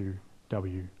converges to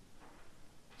W.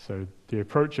 So the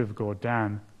approach of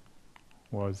Gordon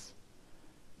was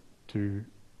to,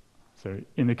 so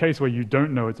in the case where you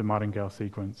don't know it's a martingale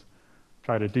sequence,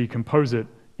 try to decompose it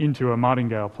into a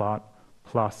martingale plot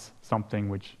plus something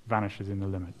which vanishes in the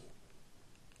limit.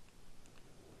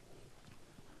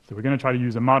 So we're going to try to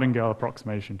use a martingale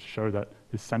approximation to show that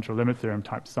this central limit theorem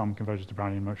type sum converges to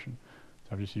Brownian motion. So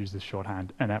I've just used this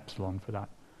shorthand n epsilon for that,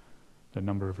 the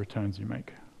number of returns you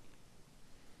make.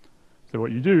 So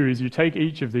what you do is you take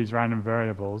each of these random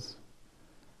variables.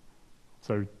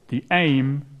 So the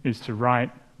aim is to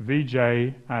write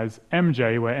Vj as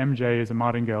Mj, where Mj is a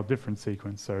martingale difference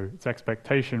sequence. So its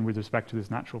expectation with respect to this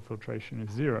natural filtration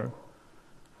is 0,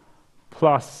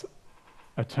 plus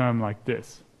a term like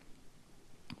this.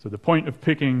 So the point of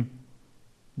writing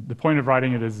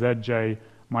it as Zj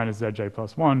minus Zj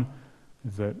plus 1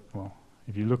 is that, well,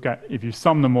 if you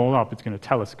sum them all up, it's going to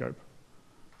telescope.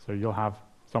 So you'll have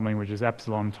something which is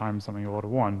epsilon times something of order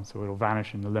 1, so it'll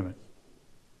vanish in the limit.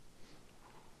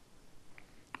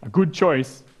 A good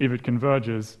choice, if it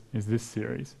converges, is this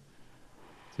series.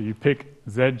 So you pick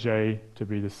Zj to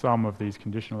be the sum of these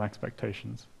conditional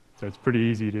expectations. So it's pretty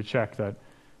easy to check that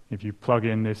if you plug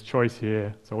in this choice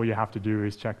here, so all you have to do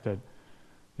is check that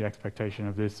the expectation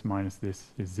of this minus this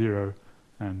is 0.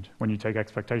 And when you take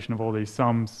expectation of all these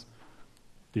sums,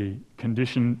 the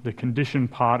condition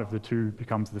part of the two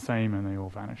becomes the same and they all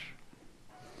vanish.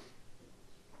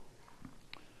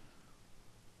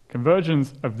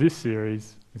 Convergence of this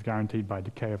series is guaranteed by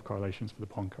decay of correlations for the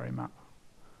Poincare map,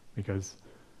 because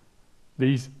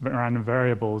these random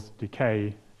variables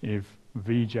decay if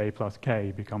Vj plus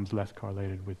k becomes less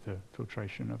correlated with the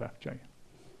filtration of Fj.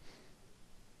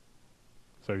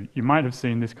 So you might have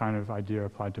seen this kind of idea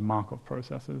applied to Markov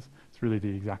processes. It's really the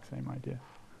exact same idea.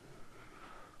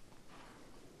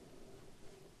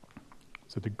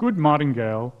 So the good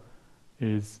martingale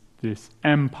is this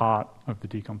m part of the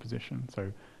decomposition. So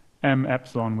m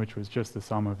epsilon, which was just the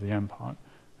sum of the m part.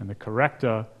 And the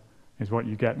corrector is what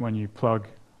you get when you plug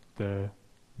the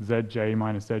Zj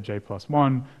minus Zj plus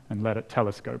 1 and let it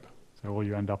telescope. So all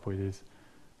you end up with is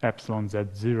epsilon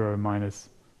Z0 minus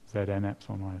Zn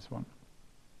epsilon minus 1.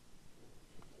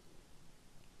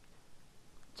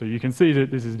 So you can see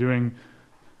that this is doing,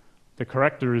 the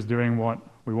corrector is doing what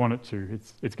we want it to.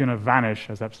 It's going to vanish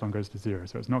as epsilon goes to 0.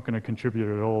 So it's not going to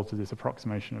contribute at all to this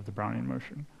approximation of the Brownian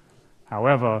motion.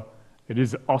 However, it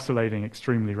is oscillating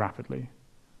extremely rapidly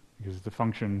because it's a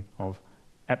function of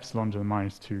epsilon to the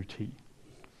minus 2t.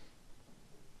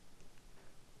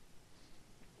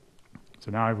 So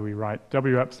now if we write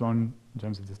W epsilon in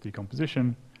terms of this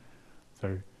decomposition,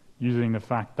 so using the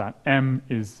fact that M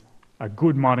is a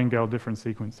good martingale difference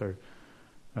sequence,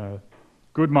 so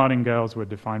good martingales were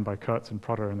defined by Kurtz and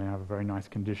Protter, and they have a very nice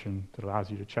condition that allows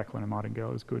you to check when a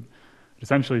martingale is good. It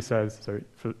essentially says, so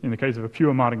in the case of a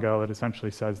pure martingale, it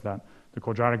essentially says that the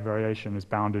quadratic variation is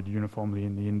bounded uniformly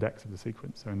in the index of the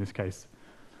sequence. So in this case,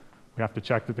 we have to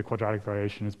check that the quadratic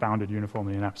variation is bounded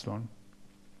uniformly in epsilon.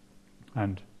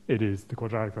 And it is. The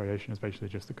quadratic variation is basically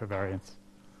just the covariance.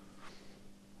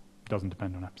 It doesn't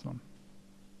depend on epsilon.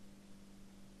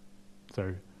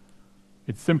 So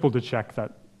it's simple to check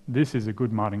that this is a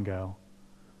good martingale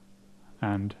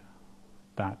and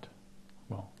that,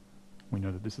 well, we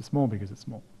know that this is small because it's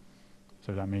small.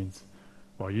 So that means,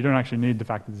 well, you don't actually need the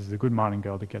fact that this is a good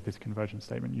martingale to get this convergence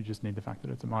statement. You just need the fact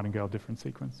that it's a martingale difference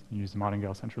sequence. You use the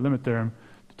martingale central limit theorem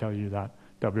to tell you that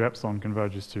W epsilon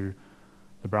converges to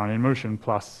the Brownian motion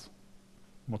plus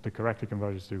what the corrector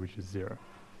converges to, which is 0.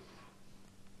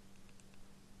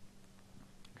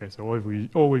 Okay, so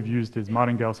all we've used is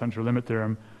martingale central limit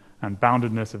theorem and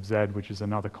boundedness of Z, which is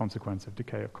another consequence of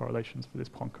decay of correlations for this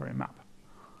Poincare map.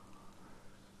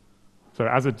 So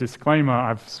as a disclaimer,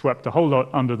 I've swept a whole lot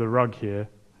under the rug here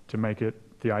to make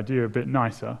the idea a bit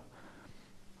nicer.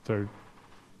 So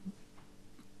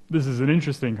this is an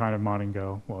interesting kind of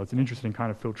martingale. Well, it's an interesting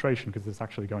kind of filtration because it's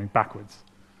actually going backwards.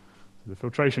 So the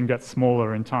filtration gets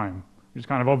smaller in time, which is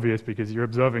kind of obvious because you're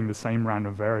observing the same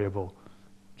random variable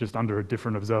just under a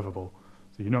different observable.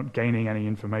 So you're not gaining any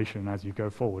information as you go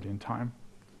forward in time.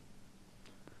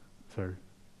 So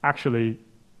actually,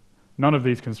 none of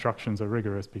these constructions are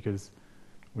rigorous because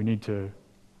we need to,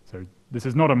 so this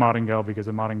is not a martingale because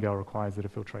a martingale requires that a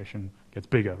filtration gets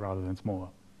bigger rather than smaller.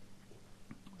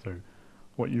 So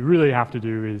what you really have to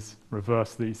do is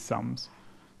reverse these sums.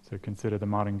 So consider the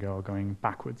martingale going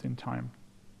backwards in time.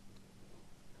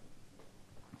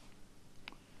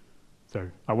 So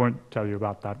I won't tell you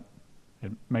about that.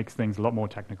 It makes things a lot more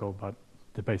technical, but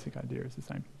the basic idea is the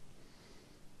same.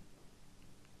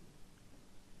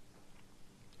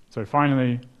 So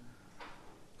finally,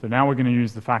 so now we're going to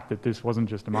use the fact that this wasn't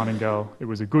just a martingale, it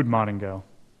was a good martingale.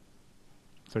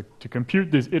 So to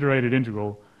compute this iterated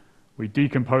integral, we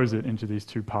decompose it into these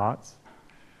two parts.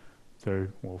 So,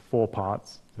 well, four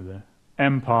parts. So the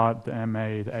m part, the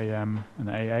ma, the am, and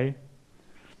the aa.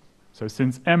 So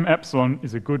since m epsilon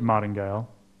is a good martingale,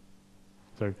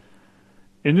 so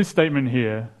in this statement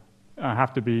here, I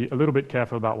have to be a little bit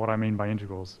careful about what I mean by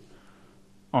integrals.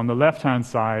 On the left-hand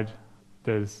side,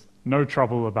 there's no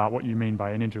trouble about what you mean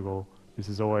by an integral.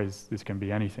 This can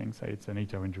be anything, say it's an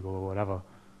Ito integral or whatever.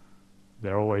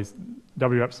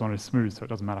 W epsilon is smooth, so it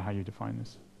doesn't matter how you define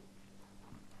this.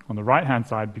 On the right-hand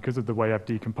side, because of the way I've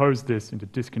decomposed this into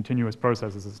discontinuous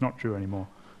processes, it's not true anymore.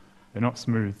 They're not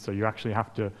smooth, so you actually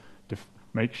have to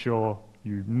make sure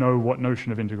you know what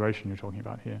notion of integration you're talking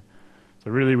about here.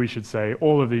 So really we should say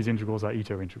all of these integrals are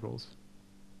Ito integrals.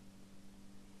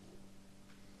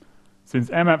 Since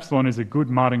m epsilon is a good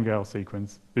martingale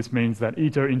sequence, this means that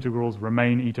Ito integrals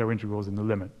remain Ito integrals in the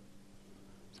limit.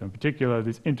 So in particular,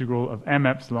 this integral of m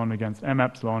epsilon against m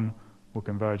epsilon will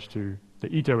converge to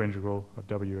the Ito integral of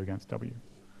w against w.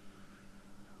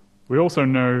 We also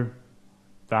know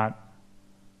that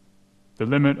the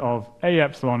limit of a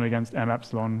epsilon against m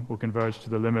epsilon will converge to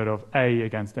the limit of a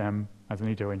against m as an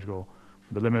Ito integral.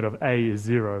 The limit of a is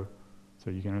 0, so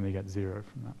you can only get 0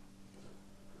 from that.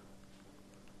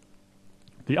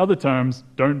 The other terms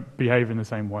don't behave in the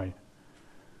same way.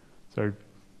 So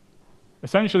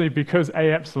essentially, because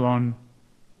a epsilon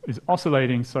is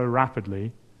oscillating so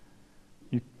rapidly,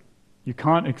 you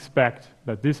can't expect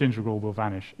that this integral will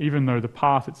vanish. Even though the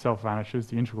path itself vanishes,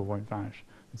 the integral won't vanish.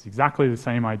 It's exactly the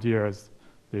same idea as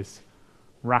this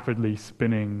rapidly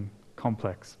spinning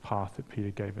complex path that Peter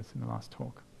gave us in the last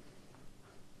talk.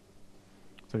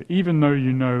 So even though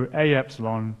you know a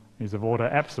epsilon is of order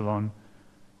epsilon,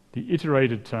 the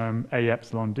iterated term a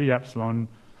epsilon d epsilon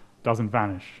doesn't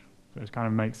vanish. So it kind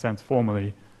of makes sense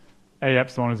formally. A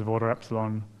epsilon is of order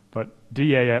epsilon, but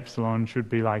dA epsilon should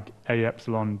be like a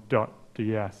epsilon dot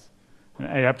ds. And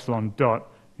a epsilon dot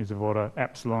is of order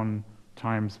epsilon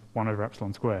times 1 over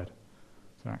epsilon squared.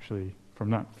 So actually, from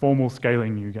that formal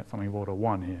scaling, you get something of order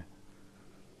 1 here.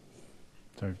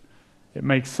 So it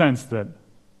makes sense that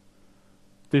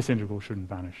this integral shouldn't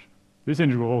vanish. This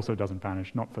integral also doesn't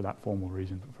vanish, not for that formal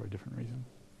reason, but for a different reason.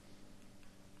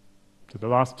 So the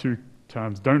last two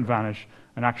terms don't vanish,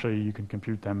 and actually you can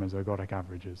compute them as ergodic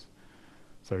averages.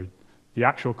 So the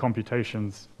actual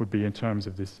computations would be in terms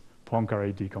of this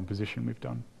Poincare decomposition we've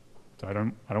done. So I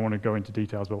don't want to go into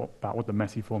details about what the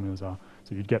messy formulas are.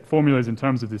 So you'd get formulas in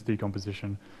terms of this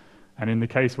decomposition, and in the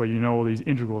case where you know all these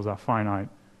integrals are finite,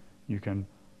 you can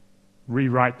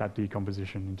rewrite that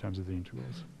decomposition in terms of the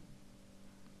integrals.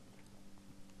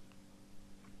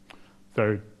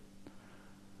 So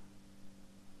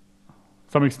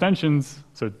some extensions,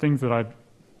 so things that I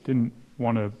didn't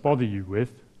want to bother you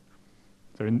with.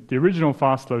 So in the original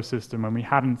fast-slow system, when we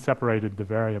hadn't separated the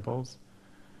variables,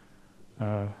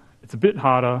 it's a bit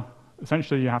harder.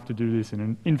 Essentially, you have to do this in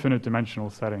an infinite dimensional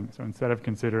setting. So instead of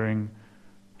considering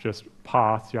just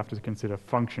paths, you have to consider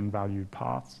function-valued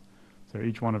paths. So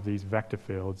each one of these vector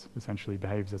fields essentially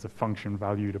behaves as a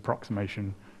function-valued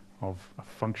approximation of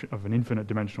an infinite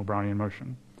dimensional Brownian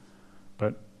motion.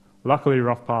 But luckily,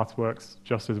 rough paths works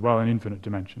just as well in infinite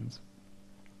dimensions.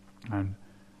 And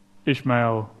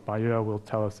Ishmael Bayer will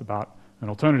tell us about an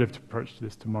alternative approach to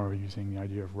this tomorrow using the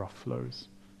idea of rough flows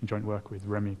in joint work with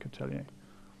Remy Coutelier.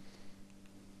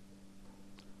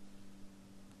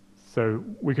 So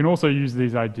we can also use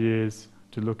these ideas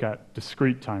to look at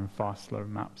discrete time fast-slow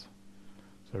maps.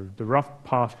 So the rough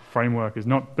path framework is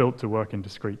not built to work in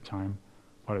discrete time,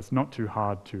 but it's not too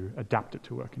hard to adapt it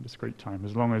to work in discrete time,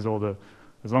 as long as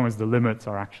the limits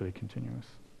are actually continuous.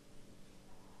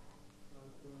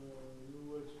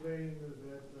 You explained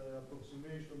that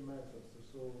approximation methods.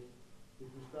 So if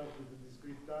you start with the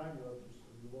discrete time,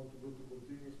 you want to go to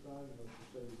continuous time, you have to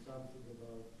say something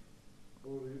about,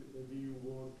 or maybe you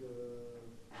want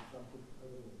something, I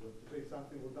don't know, you have to say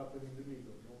something what happened in the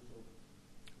middle. No? So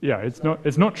yeah,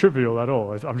 it's not trivial at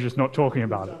all. I'm just not talking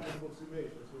about it.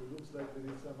 Approximation, so it looks like there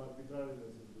is some arbitrariness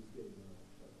in this case.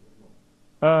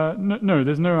 No,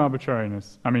 there's no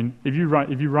arbitrariness. I mean, if you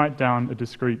write down a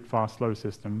discrete fast-slow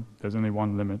system, there's only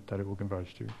one limit that it will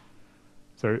converge to.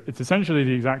 So it's essentially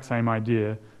the exact same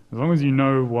idea. As long as you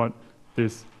know what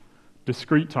this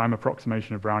discrete time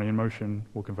approximation of Brownian motion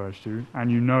will converge to,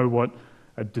 and you know what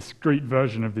a discrete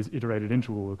version of this iterated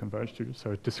integral will converge to.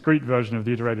 So a discrete version of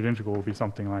the iterated integral will be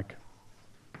something like.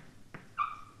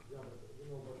 Yeah,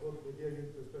 but what again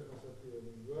to express myself here, I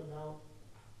mean, you have now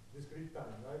discrete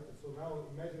time, right? So now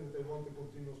imagine that I want a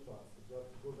continuous path, just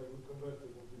because I will convert to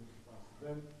a continuous path.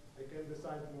 Then I can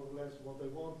decide more or less what I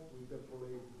want to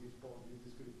interpolate these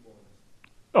discrete points.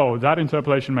 Oh, that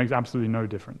interpolation makes absolutely no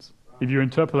difference. If you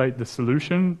interpolate the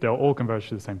solution, they'll all converge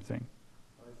to the same thing.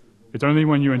 It's only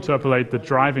when you interpolate the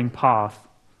driving path.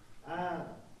 I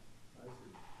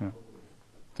see. Yeah.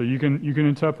 So you can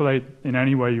interpolate in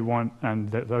any way you want,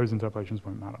 and those interpolations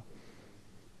won't matter.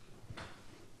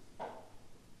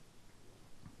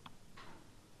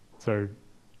 So,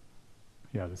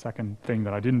 yeah, the second thing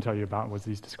that I didn't tell you about was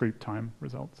these discrete time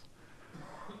results.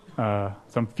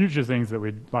 Some future things that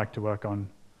we'd like to work on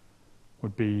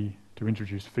would be to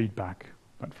introduce feedback,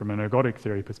 but from an ergodic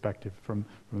theory perspective, from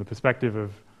the perspective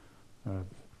of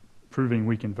proving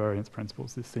weak invariance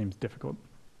principles, this seems difficult.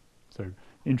 So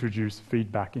introduce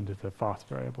feedback into the fast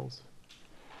variables.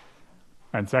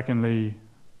 And secondly,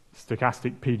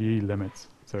 stochastic PDE limits.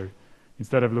 So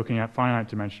instead of looking at finite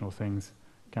dimensional things,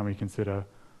 can we consider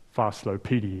fast slow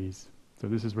PDEs? So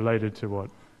this is related to what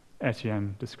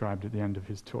Etienne described at the end of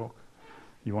his talk.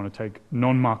 You want to take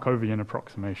non-Markovian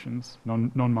approximations,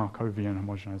 non-Markovian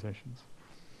homogenizations.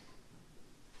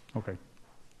 Okay.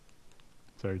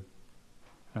 So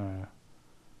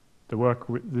the work,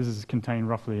 this is contained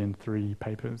roughly in 3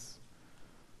 papers.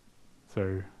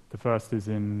 So the first is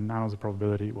in Annals of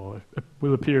Probability. Well, it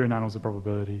will appear in Annals of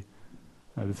Probability.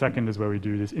 The second is where we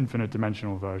do this infinite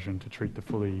dimensional version to treat the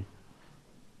fully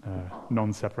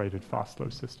non-separated fast slow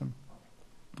system.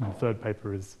 And the third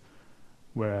paper is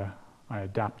where I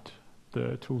adapt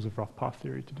the tools of rough path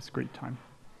theory to discrete time.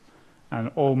 And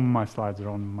all my slides are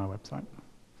on my website.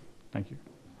 Thank you.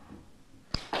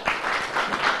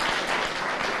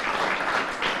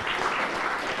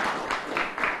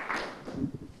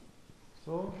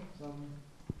 So, some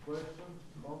questions,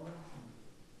 comments?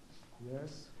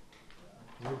 Yes?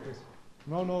 Lucas?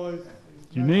 No, it's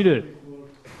you need it.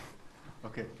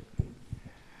 Okay.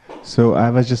 So I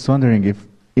was just wondering if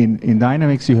in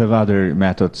dynamics you have other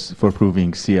methods for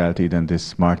proving CLT than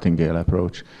this martingale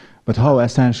approach. But how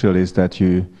essential is that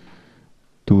you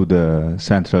do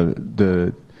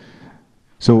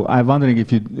so I'm wondering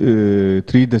if you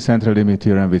treat the central limit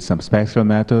theorem with some spectral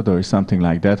method or something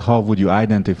like that, how would you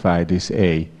identify this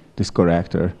A, this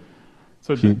corrector?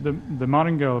 So the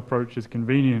martingale approach is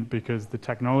convenient because the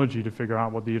technology to figure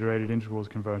out what the iterated integrals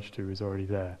converge to is already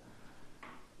there.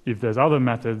 If there's other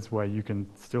methods where you can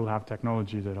still have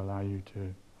technology that allow you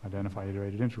to identify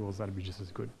iterated integrals, that'd be just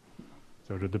as good.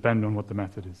 So it would depend on what the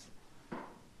method is.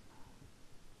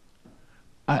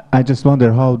 I just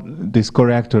wonder how this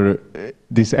corrector,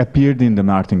 this appeared in the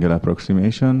martingale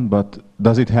approximation, but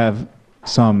does it have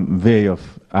some way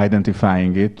of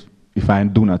identifying it if I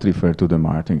do not refer to the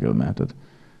martingale method?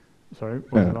 Sorry,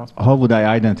 what was the last part? How would I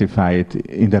identify it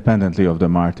independently of the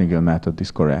martingale method,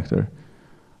 this corrector?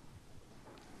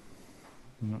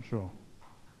 I'm not sure.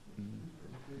 You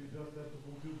just have to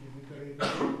compute the iterated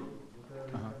whatever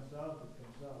it comes out, it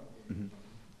comes out. Mm-hmm.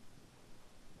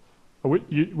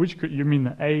 Which you mean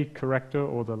the A corrector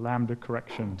or the lambda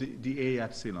correction? The A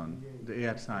epsilon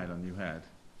you had.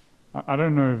 I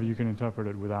don't know if you can interpret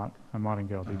it without a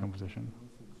martingale decomposition.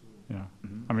 Yeah,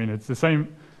 I mean it's the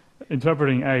same.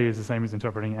 Interpreting A is the same as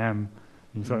interpreting M.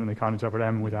 You certainly can't interpret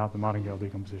M without the martingale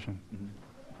decomposition.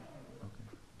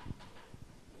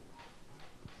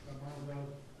 Some other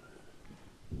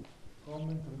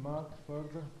comment, remark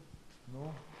further?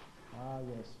 No?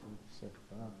 Yes, we said.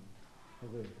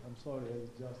 Okay, I'm sorry, I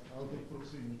just out of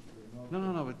proximity.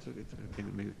 No, it's okay.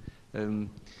 Maybe.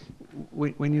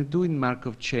 When you're doing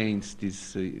Markov chains,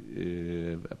 this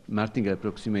martingale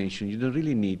approximation, you don't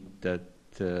really need that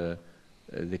the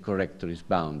corrector is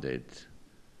bounded.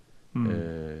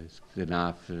 It's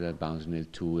enough bounds in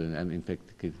L2, and in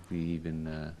fact, it could be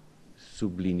even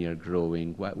sublinear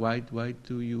growing. Why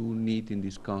do you need in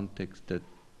this context that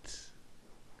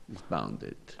is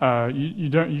bounded? You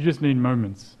don't. You just need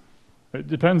moments. It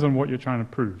depends on what you're trying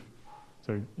to prove.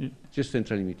 So just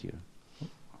central limit here.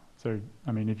 So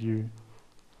I mean, if you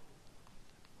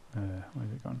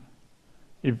where's it gone?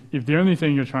 If the only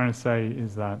thing you're trying to say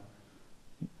is that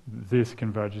this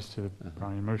converges to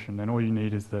Brownian motion, then all you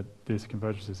need is that this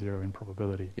converges to 0 in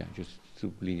probability. Yeah, just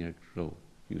sublinear grow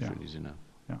usually is enough.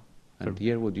 Yeah. And So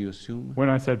here, what do you assume? when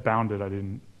I said bounded, I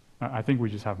didn't. I think we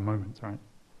just have moments, right?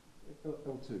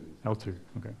 L2. L2.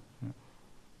 Okay. Yeah.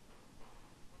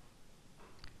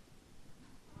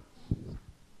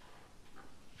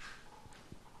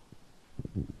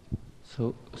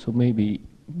 So maybe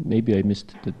I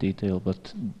missed the detail,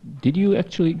 but did you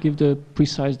actually give the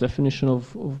precise definition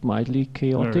of mildly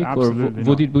chaotic, No, or absolutely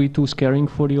would not. it be too scaring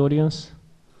for the audience?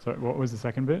 So what was the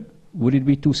second bit? Would it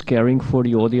be too scaring for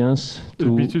the audience? It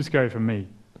would be too scary for me.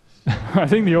 I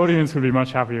think the audience would be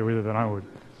much happier with it than I would.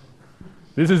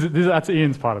 That's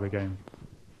Ian's part of the game.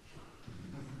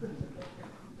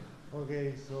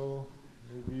 Okay, so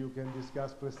maybe you can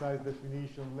discuss precise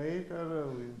definition later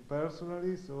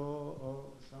personally, so or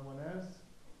someone else?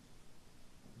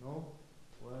 No?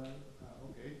 Well,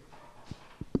 okay.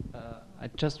 I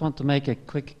just want to make a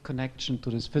quick connection to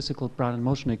this physical Brown and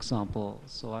motion example.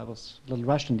 So I was a little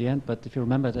rushed in the end, but if you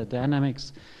remember the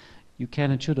dynamics, you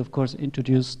can and should, of course,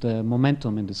 introduce the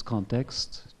momentum in this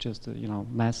context, just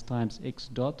mass times x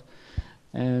dot,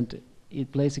 and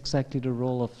it plays exactly the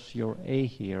role of your A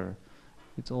here.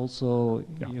 It's also,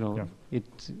 it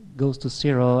goes to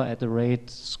 0 at the rate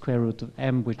square root of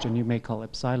m, which then you may call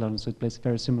epsilon, so it plays a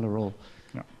very similar role.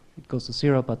 Yeah. It goes to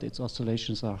 0, but its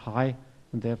oscillations are high,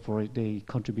 and therefore they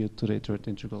contribute to the iterate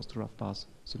integrals to rough paths.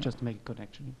 So just to make a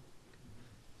connection.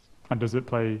 And does it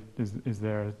play, is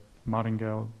there a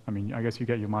martingale? I mean, I guess you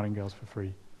get your martingales for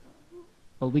free.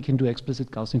 Well, we can do explicit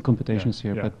Gaussian computations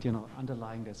here, yeah. but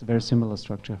underlying there's a very similar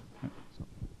structure. Yeah. So.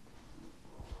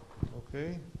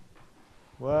 Okay.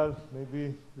 Well,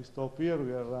 maybe we stop here.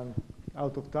 We are run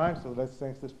out of time, so let's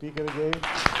thank the speaker again.